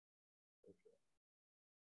 Okay.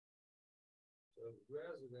 So the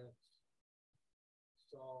residents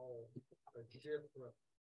saw a different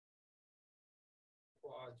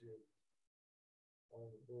project on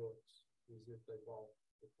the books as if they bought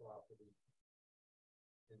the property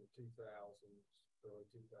in the 2000s, early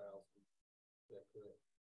 2000s. Is that correct?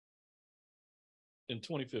 In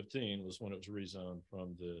 2015 was when it was rezoned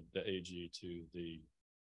from the AG to the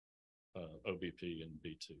OBP and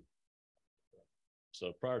B2.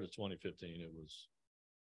 So prior to 2015, it was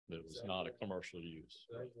not a commercial use.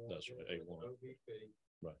 That's right, A1. OBP.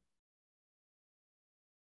 Right.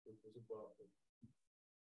 It was a buffer.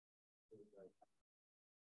 Okay,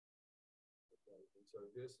 and so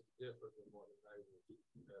this is different than what the neighbors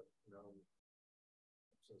have known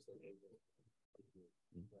since they moved in.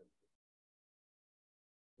 Okay.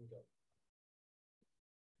 Okay.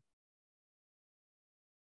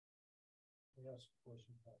 Let me ask a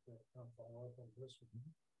question about that. I'll follow up on this one.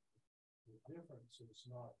 The difference is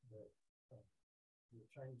not that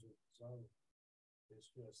you're changing the zone.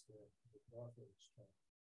 It's just that the buffer is changing.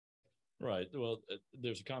 Right. Well,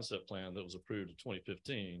 there's a concept plan that was approved in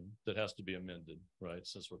 2015 that has to be amended, right?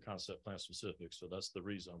 Since we're concept plan specific. So that's the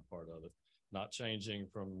rezone part of it. Not changing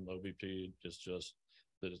from OBP, it's just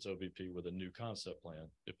that it's OBP with a new concept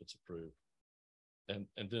plan if it's approved. And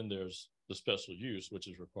then there's the special use, which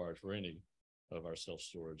is required for any of our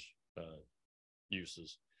self-storage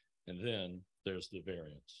uses. And then there's the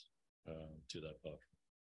variance to that buffer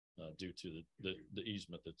due to the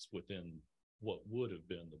easement that's within what would have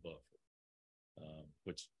been the buffer.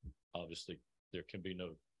 Which obviously there can be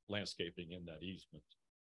no landscaping in that easement.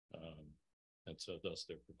 And so thus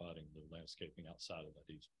they're providing the landscaping outside of that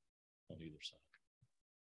easement on either side.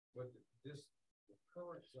 But the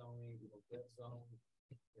current zoning, that zone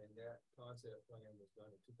and that concept plan was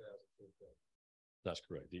done in 2015. That's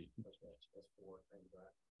correct. That's 4 things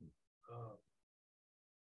back.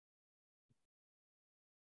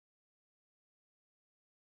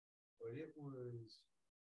 But it was,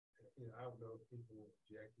 I don't know if people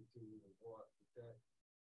objected to it or what, but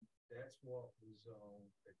that's what was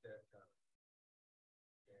at that time.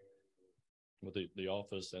 And with the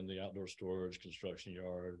office and the outdoor storage, construction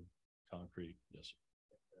yard, concrete, yes,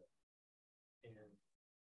 sir. And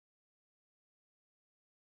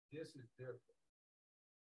this is different.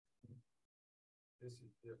 This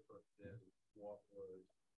is different than what was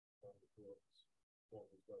on the books, what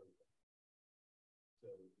was voted on.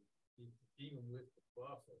 So even with the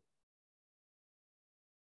buffer,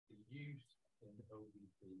 the use in the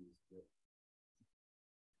OBP is different.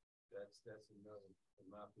 That's another, in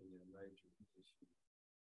my opinion, a major issue.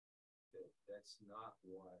 That's not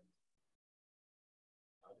what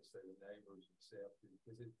I would say the neighbors accepted,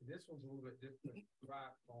 because this one's a little bit different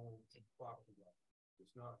right on the property line.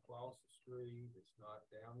 It's not across the street, it's not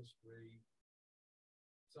down the street.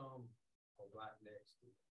 Some are right next to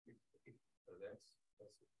it. So that's the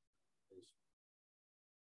issue.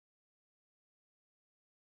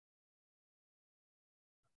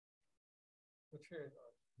 But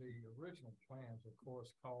the original plans, of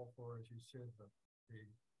course, call for, as you said, the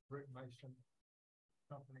brick mason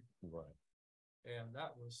company. Right. And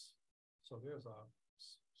that was, so there's a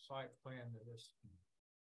site plan that this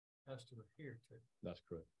has to adhere to. That's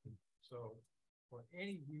correct. So for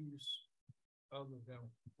any use other than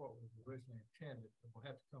what was originally intended, it will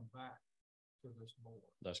have to come back to this board.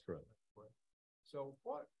 That's correct. So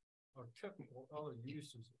what are typical other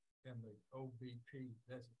uses in the OBP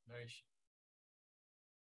designation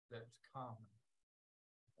that's common?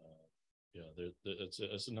 Yeah,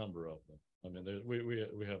 it's a number of them. I mean,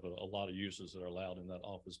 we have a lot of uses that are allowed in that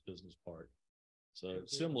office business park. So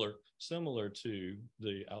similar to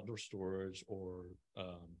the outdoor storage or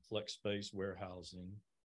flex space warehousing.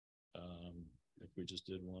 If we just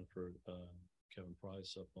did one for Kevin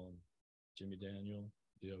Price up on Jimmy Daniel,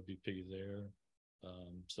 the OBP there.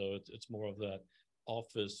 So it's more of that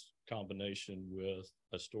office combination with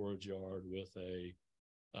a storage yard, with a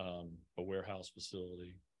warehouse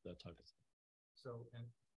facility, that type of thing. So, and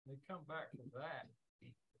they come back to that,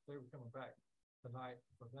 if they were coming back tonight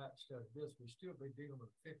for that instead of this, we still be dealing with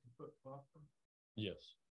a 50-foot buffer?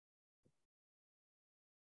 Yes.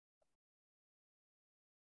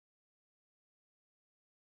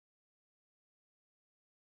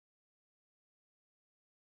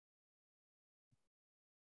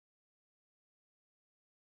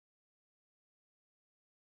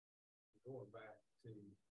 Going back to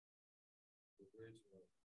the original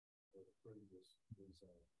or the previous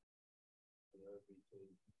design, the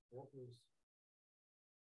OBP, what was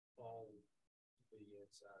all to be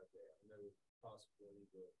inside there? I know possibly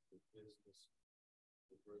the business,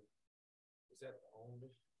 the group, is that the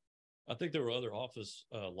only? I think there were other office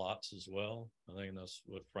lots as well. I think that's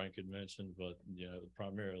what Frank had mentioned, but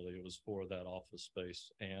primarily it was for that office space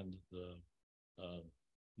and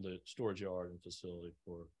the storage yard and facility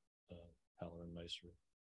for Haller and Masonry.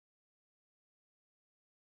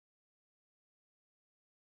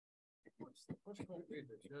 What's going to be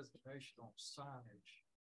the designation on signage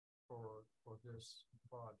for this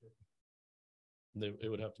project? It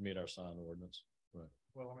would have to meet our sign ordinance, right?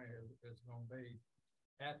 Well, I mean, it's going to be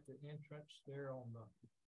at the entrance there on the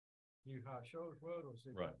new High Shores Road, or is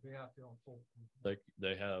it going to be out there on 4th?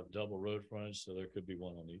 They have double road frontage, so there could be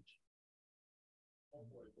one on each. That's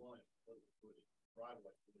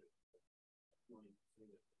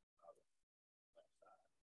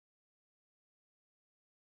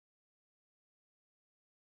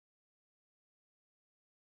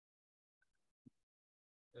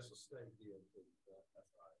a state deal. That's right.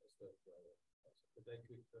 But they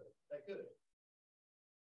could. They could.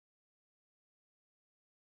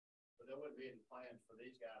 But there wouldn't be any plans for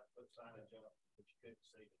these guys to put signage up, which you couldn't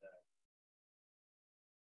see today.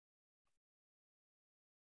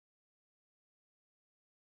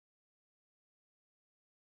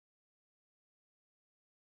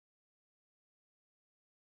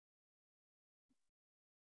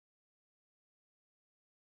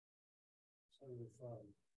 So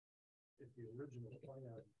if the original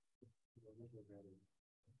plan, looking at it,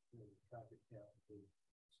 the traffic count would be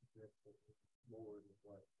significantly more than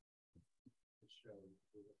what it showed.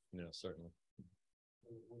 Yeah, certainly.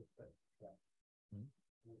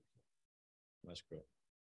 That's correct.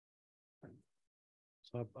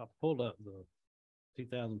 So I pulled up the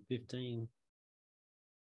 2015.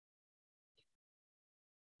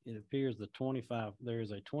 It appears there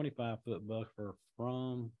is a 25-foot buffer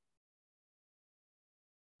from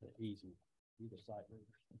the easement, either side.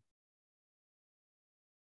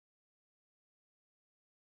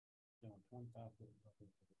 Doing 25-foot buffer.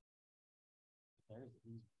 There's the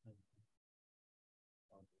easement.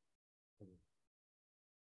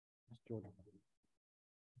 That's Jordan.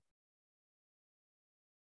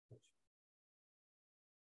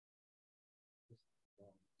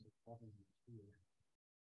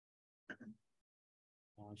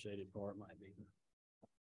 Unshaded part might be.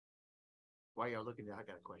 While y'all looking at that, I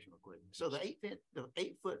got a question real quick. So the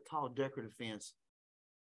 8-foot tall decorative fence,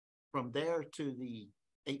 from there to the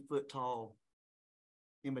 8-foot tall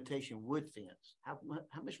imitation wood fence, how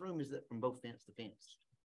much room is that from both fence to fence?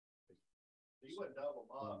 You wouldn't double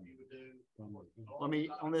them up, you would do. I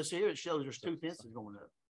mean, on this here, it shows there's 2 fences going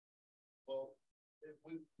up. Well,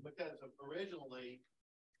 because originally,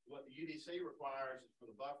 what the UDC requires is for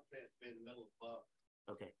the buffer fence to be in the middle of the buffer.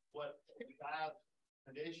 Okay. What we have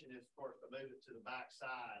condition is, of course, to move it to the back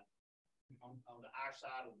side, on our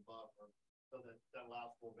side of the buffer, so that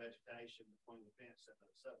allows for vegetation between the fence and the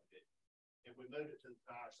subdivision. If we moved it to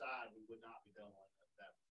our side, we would not be doing that. Does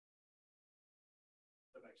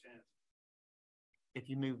that make sense? If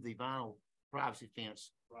you move the vinyl privacy fence,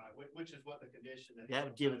 Right, which is what the condition. that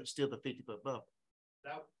would give it still the 50-foot buffer.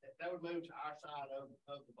 That would move to our side of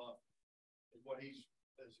the buffer. Is what is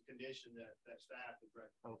a condition that staff would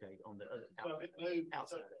recommend. Okay, on the other. Well, it moved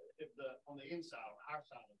outside. on the inside, on our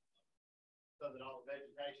side of the buffer, so that all the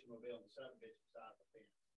vegetation will be on the subdivision side of the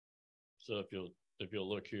fence. So if you'll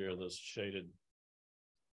look here, this shaded.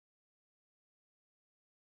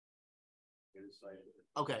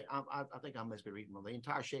 Okay, I think I must be reading wrong. The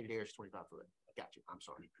entire shaded area is 25 foot. I got you. I'm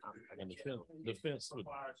sorry. And the fence would,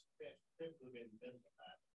 Requires typically be in the middle of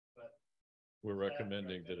that, but. we're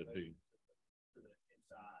recommending that it be. To the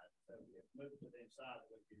inside, so if moved to the inside,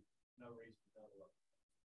 there would be no reason to double up.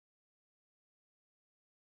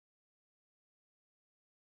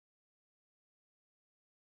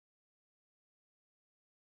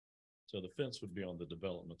 So the fence would be on the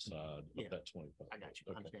development side Yeah. of that 25. I got you.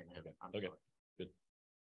 Okay. I understand that. Okay. I'm Okay. sorry. Good.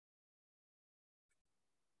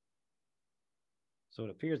 So it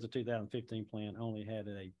appears the 2015 plan only had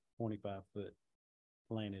a 25-foot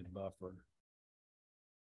planted buffer,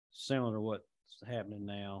 similar to what's happening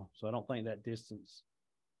now. So I don't think that distance,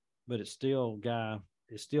 but it's still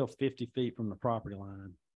 50 feet from the property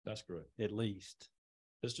line, That's correct. at least.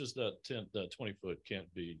 It's just that 20 foot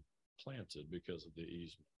can't be planted because of the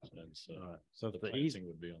easement. And so All right. So the if the planting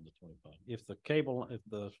would be on the 25. if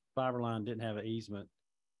the fiber line didn't have an easement,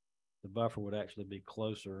 the buffer would actually be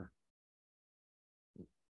closer.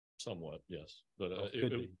 Somewhat, yes, but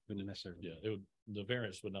Could be, wouldn't necessarily. yeah, the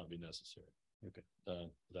variance would not be necessary. Okay.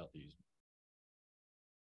 Without the easement.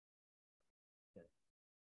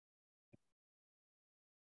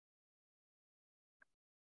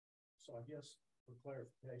 So I guess for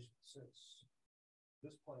clarification, since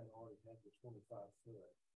this plan already had the 25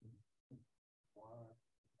 foot, why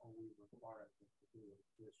are we requiring him to do an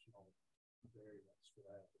additional variance for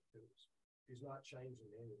that? Because he's not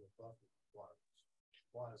changing any of the buffer requirements.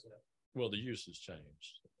 Why is that? Well, the use has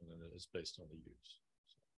changed, and it's based on the use.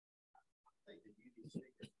 I think the UDC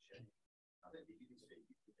has changed. I think the UDC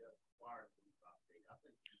required 25 feet. I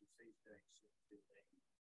think the UDC changed 15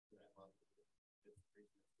 to that level.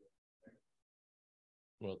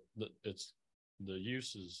 Well, the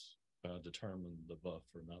uses determine the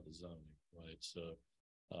buffer, not the zoning, right? So,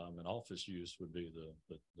 an office use would be the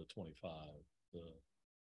 25. The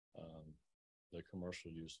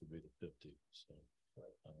commercial use would be the 50. So,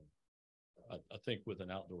 I think with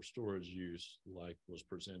an outdoor storage use like was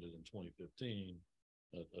presented in 2015,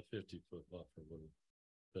 a 50-foot buffer would have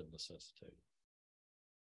been necessitated.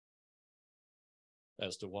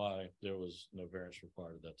 As to why there was no variance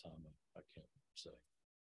required at that time, I can't say.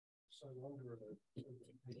 So under the,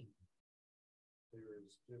 there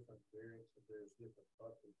is different variants, but there's different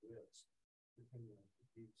buffer widths depending on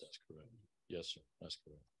the use. That's correct. Yes, sir. That's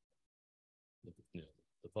correct. Yeah,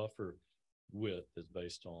 the buffer width is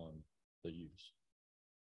based on the use.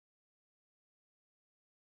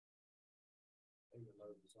 Even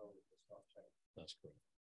though the zone does not change. That's correct.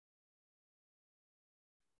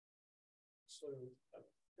 So I've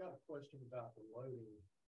got a question about the loading,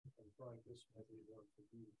 and Frank, this may be one for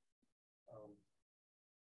you.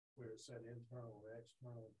 Where it said internal or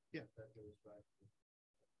external. Yeah. That goes back to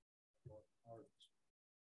what parts.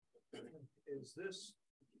 Is this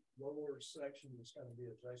lower section that's going to be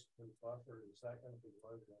adjacent to the buffer, is that going to be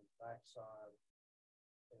loaded on the backside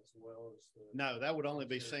as well as the? No, that would only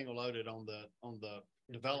be single loaded on the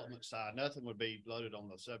development side. Nothing would be loaded on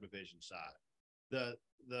the subdivision side. The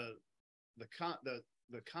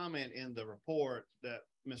comment in the report that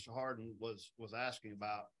Mr. Harden was asking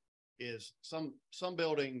about is some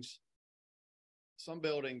buildings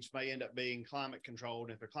may end up being climate controlled.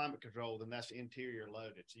 If they're climate controlled, then that's interior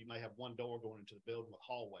loaded. So you may have one door going into the building with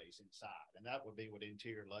hallways inside, and that would be what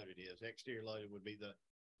interior loaded is. Exterior loaded would be the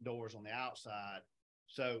doors on the outside.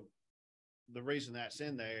 So the reason that's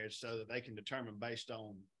in there is so that they can determine based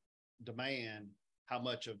on demand how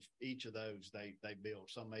much of each of those they build.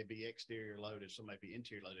 Some may be exterior loaded, some may be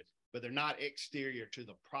interior loaded, but they're not exterior to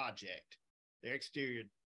the project. They're exterior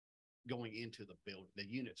going into the building. The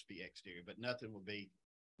units be exterior, but nothing will be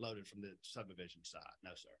loaded from the subdivision side.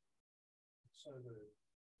 No, sir. So the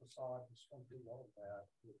facade is going to be all that.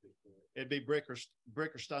 It'd be brick or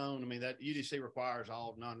stone. I mean, that UDC requires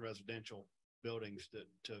all non-residential buildings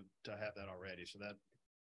to have that already. So that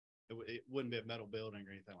it wouldn't be a metal building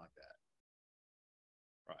or anything like that.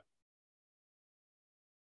 Right.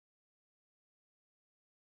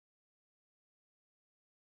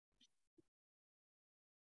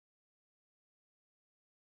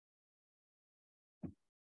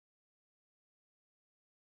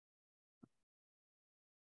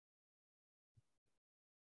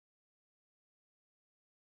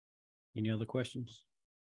 Any other questions?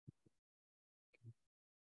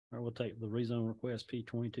 All right, we'll take the rezone request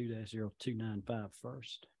P22-0295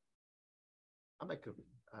 first. I make a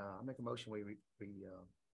motion we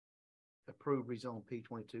approve rezone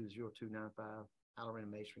P22-0295,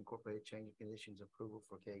 Allen Masonry Incorporated, change of conditions approval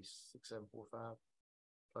for case 6745,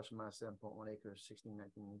 plus or minus 7.1 acres,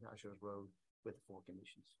 1619 High Shores Road with 4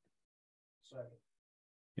 conditions. Second.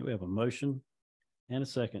 Here we have a motion and a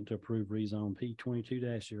second to approve rezone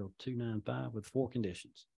P22-0295 with 4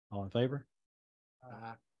 conditions. All in favor?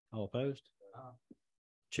 Aye. All opposed?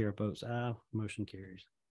 Chair votes aye. Motion carries.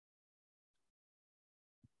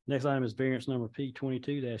 Next item is variance number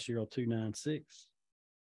P22-0296.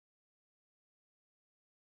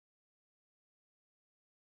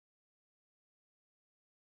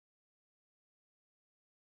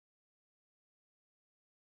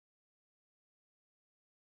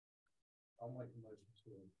 I'll make a motion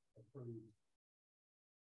to approve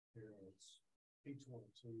variance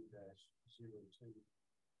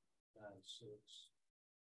P22-0296.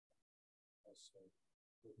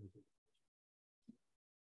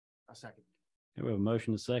 I second. Here we have a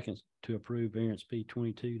motion and a second to approve variance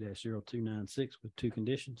P22-0296 with 2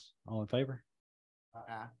 conditions. All in favor?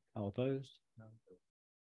 Aye. All opposed?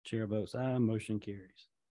 Chair votes aye. Motion carries.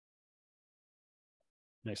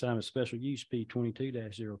 Next item is special use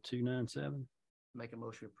P22-0297. Make a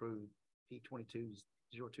motion to approve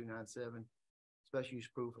P22-0297, special use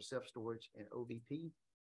approval for self-storage and OVP,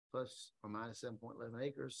 plus or minus 7.11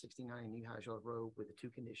 acres, 1690 New High Shores Road with the 2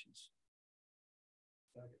 conditions.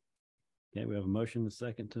 Second. Okay, we have a motion and a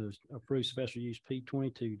second to approve special use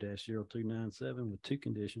P22-0297 with 2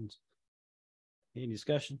 conditions. Any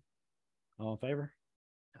discussion? All in favor?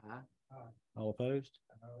 Aye. Aye. All opposed?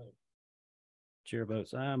 Aye. Chair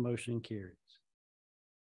votes aye. Motion carries.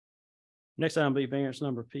 Next item will be variance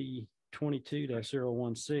number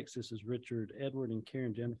P22-016. This is Richard Edward and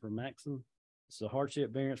Karen Jennifer Maxon. It's a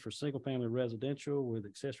hardship variance for single-family residential with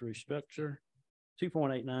accessory structure,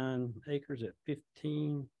 2.89 acres at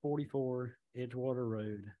 1544 Edgewater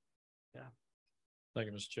Road. Yeah. Thank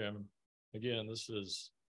you, Mr. Chairman. Again, this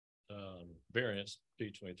is variance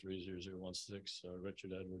P23-0016,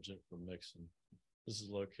 Richard Edwards from Mixon. This is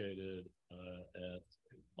located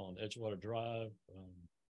on Edgewater Drive,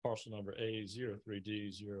 parcel number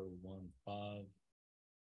A03D015.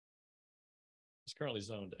 It's currently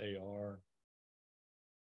zoned AR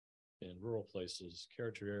in rural places,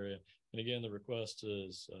 character area. And again, the request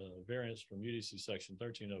is variance from UDC section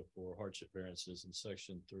 1304 hardship variances in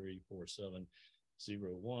section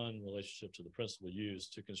 34701 relationship to the principal use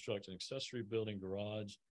to construct an accessory building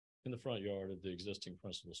garage in the front yard of the existing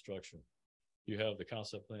principal structure. You have the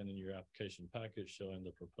concept plan in your application package showing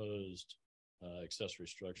the proposed accessory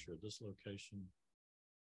structure at this location.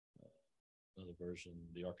 Another version,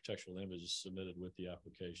 the architectural image is submitted with the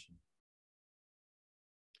application.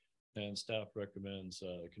 And staff recommends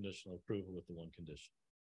conditional approval with the one condition.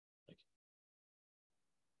 Thank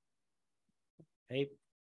you. Abe?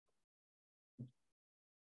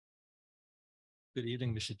 Good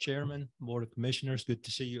evening, Mr. Chairman, Board of Commissioners. Good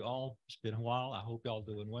to see you all. It's been a while. I hope y'all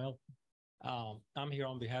doing well. I'm here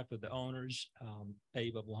on behalf of the owners,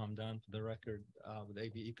 Abe Abdulhamdan, for the record, with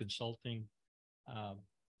ABE Consulting,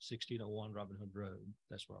 1601 Robin Hood Road.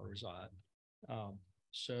 That's where I reside.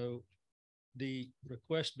 So the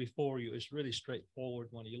request before you is really straightforward.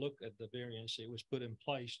 When you look at the variance, it was put in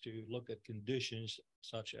place to look at conditions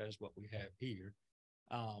such as what we have here.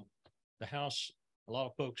 The house, a lot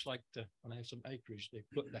of folks like to, when they have some acreage, they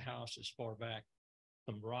put the house as far back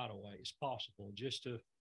from right away as possible, just to,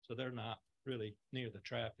 so they're not really near the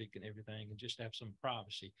traffic and everything, and just have some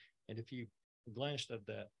privacy. And if you glanced at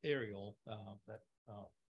that aerial that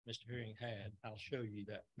Mr. Herring had, I'll show you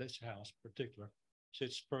that this house in particular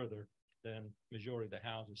sits further than majority of the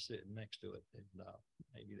houses sitting next to it. And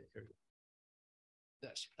maybe the aerial,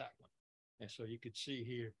 that's that one. And so you could see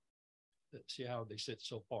here, see how they sit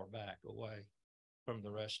so far back away from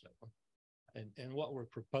the rest of them. And what we're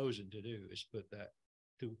proposing to do is put that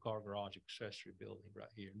 2-car garage accessory building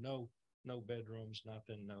right here. No bedrooms,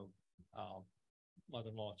 nothing, no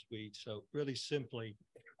mother-in-law suite. So really simply,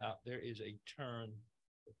 there is a turn.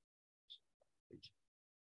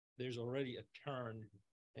 There's already a turn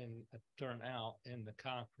and a turn out in the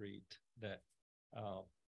concrete that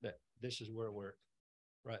that this is where we're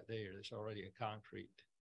right there. There's already a concrete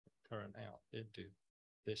turn out into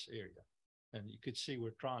this area. And you could see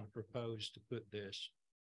we're trying to propose to put this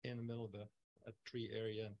in the middle of a tree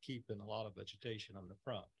area and keeping a lot of vegetation on the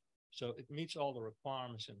front. So it meets all the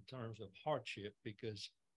requirements in terms of hardship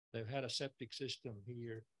because they've had a septic system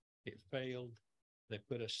here. It failed. They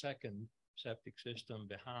put a second septic system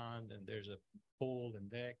behind, and there's a pool and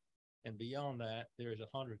deck. And beyond that, there's a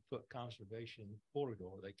 100-foot conservation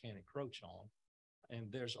corridor they can't encroach on. And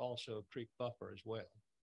there's also a creek buffer as well.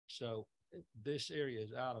 So this area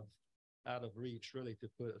is out of reach really to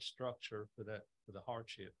put a structure for that, for the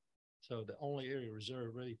hardship. So the only area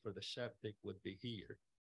reserved really for the septic would be here.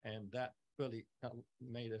 And that really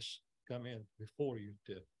made us come in before you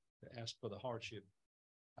to ask for the hardship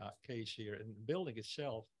case here. And the building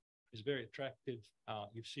itself is very attractive.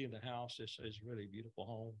 You've seen the house. This is really a beautiful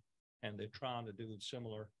home. And they're trying to do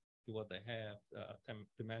similar to what they have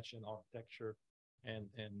to match in architecture and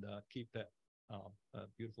keep that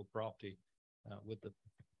beautiful property with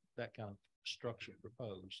that kind of structure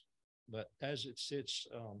proposed. But as it sits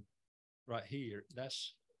right here,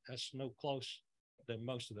 that's no close than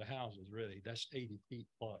most of the houses really. That's 80 feet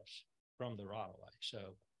plus from the right of way.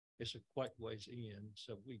 So it's a quite ways in.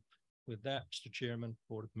 So with that, Mr. Chairman,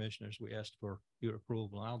 Board of Commissioners, we asked for your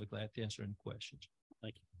approval. I'll be glad to answer any questions.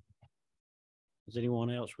 Thank you. Does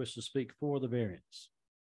anyone else wish to speak for the variance?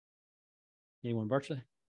 Anyone virtually?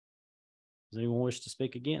 Does anyone wish to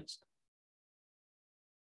speak against?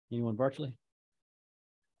 Anyone virtually?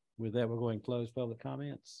 With that, we'll go ahead and close public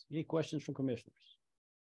comments. Any questions from commissioners?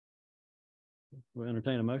 We'll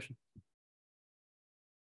entertain a motion.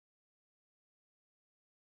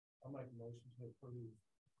 I'll make a motion to approve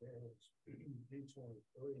variance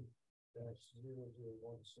D23-0016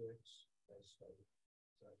 as stated.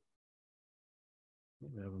 We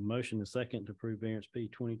have a motion and a second to approve variance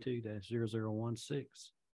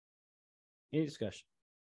P22-0016. Any discussion?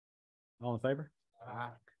 All in favor?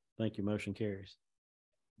 Aye. Thank you. Motion carries.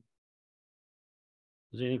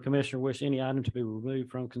 Does any commissioner wish any item to be removed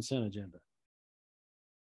from consent agenda?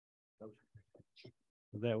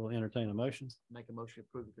 With that, we'll entertain a motion. Make a motion to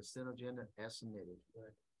approve the consent agenda as submitted.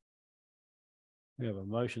 We have a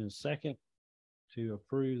motion and second to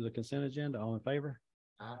approve the consent agenda. All in favor?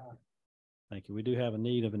 Aye. Thank you. We do have a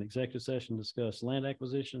need of an executive session to discuss land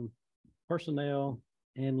acquisition, personnel,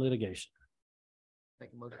 and litigation.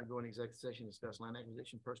 Make a motion to go in executive session, discuss land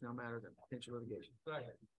acquisition, personnel matters, and potential litigation.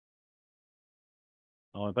 Second.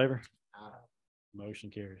 All in favor? Aye. Motion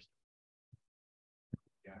carries.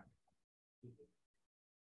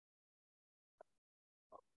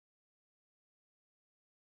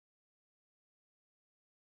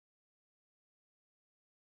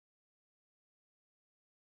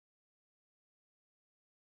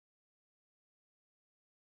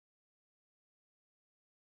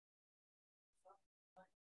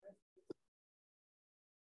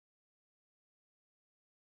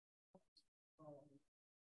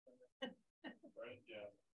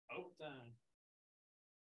 Overtime.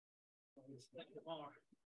 Tomorrow.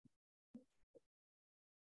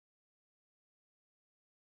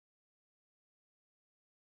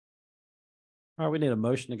 All right, we need a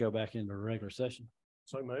motion to go back into regular session.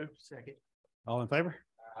 So moved. Second. All in favor?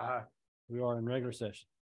 Aye. We are in regular session.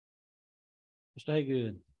 Mr.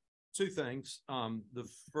 Haygood. Two things. The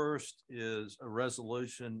first is a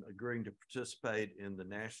resolution agreeing to participate in the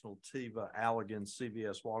National Teva, Allergan,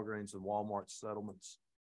 CVS, Walgreens, and Walmart settlements.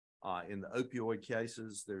 In the opioid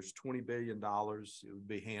cases, there's $20 billion. It would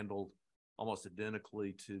be handled almost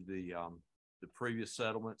identically to the previous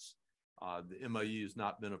settlements. The MOU has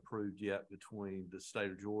not been approved yet between the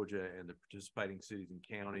state of Georgia and the participating cities and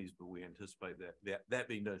counties, but we anticipate that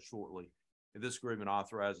being done shortly. And this agreement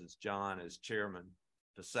authorizes John as chairman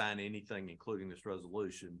to sign anything, including this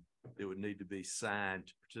resolution, that would need to be signed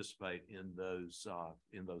to participate in those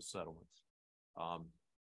settlements.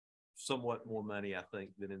 Somewhat more money, I think,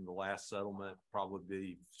 than in the last settlement, probably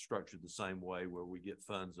be structured the same way where we get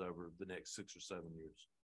funds over the next 6 or 7 years.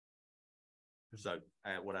 So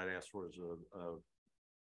what I'd ask for is a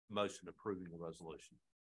motion approving the resolution.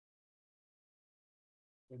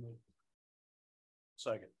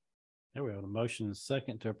 Second. There we have a motion and a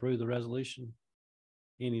second to approve the resolution.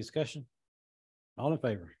 Any discussion? All in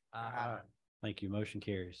favor? Aye. Thank you. Motion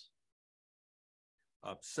carries.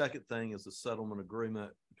 Second thing is the settlement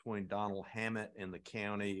agreement between Donald Hammett and the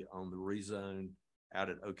county on the rezone out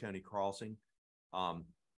at Oconee Crossing.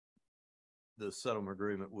 The settlement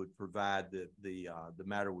agreement would provide that the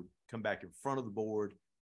matter would come back in front of the board.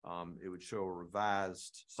 It would show a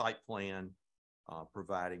revised site plan,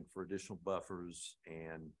 providing for additional buffers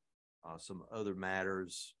and some other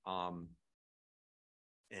matters.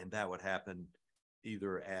 And that would happen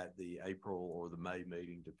either at the April or the May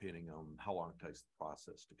meeting, depending on how long it takes the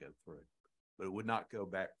process to go through. But it would not go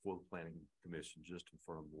back before the planning commission, just in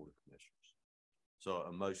front of the board of commissioners. So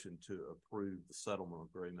a motion to approve the settlement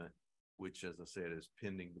agreement, which, as I said, is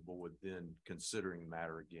pending the board then considering the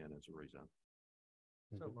matter again as a rezone.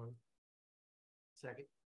 So moved. Second.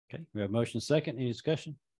 Okay, we have a motion and a second. Any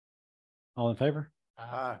discussion? All in favor?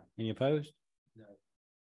 Aye. Any opposed? No.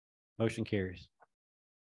 Motion carries.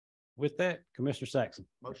 With that, Commissioner Saxon,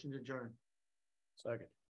 Motion to adjourn. Second.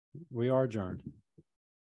 we are adjourned.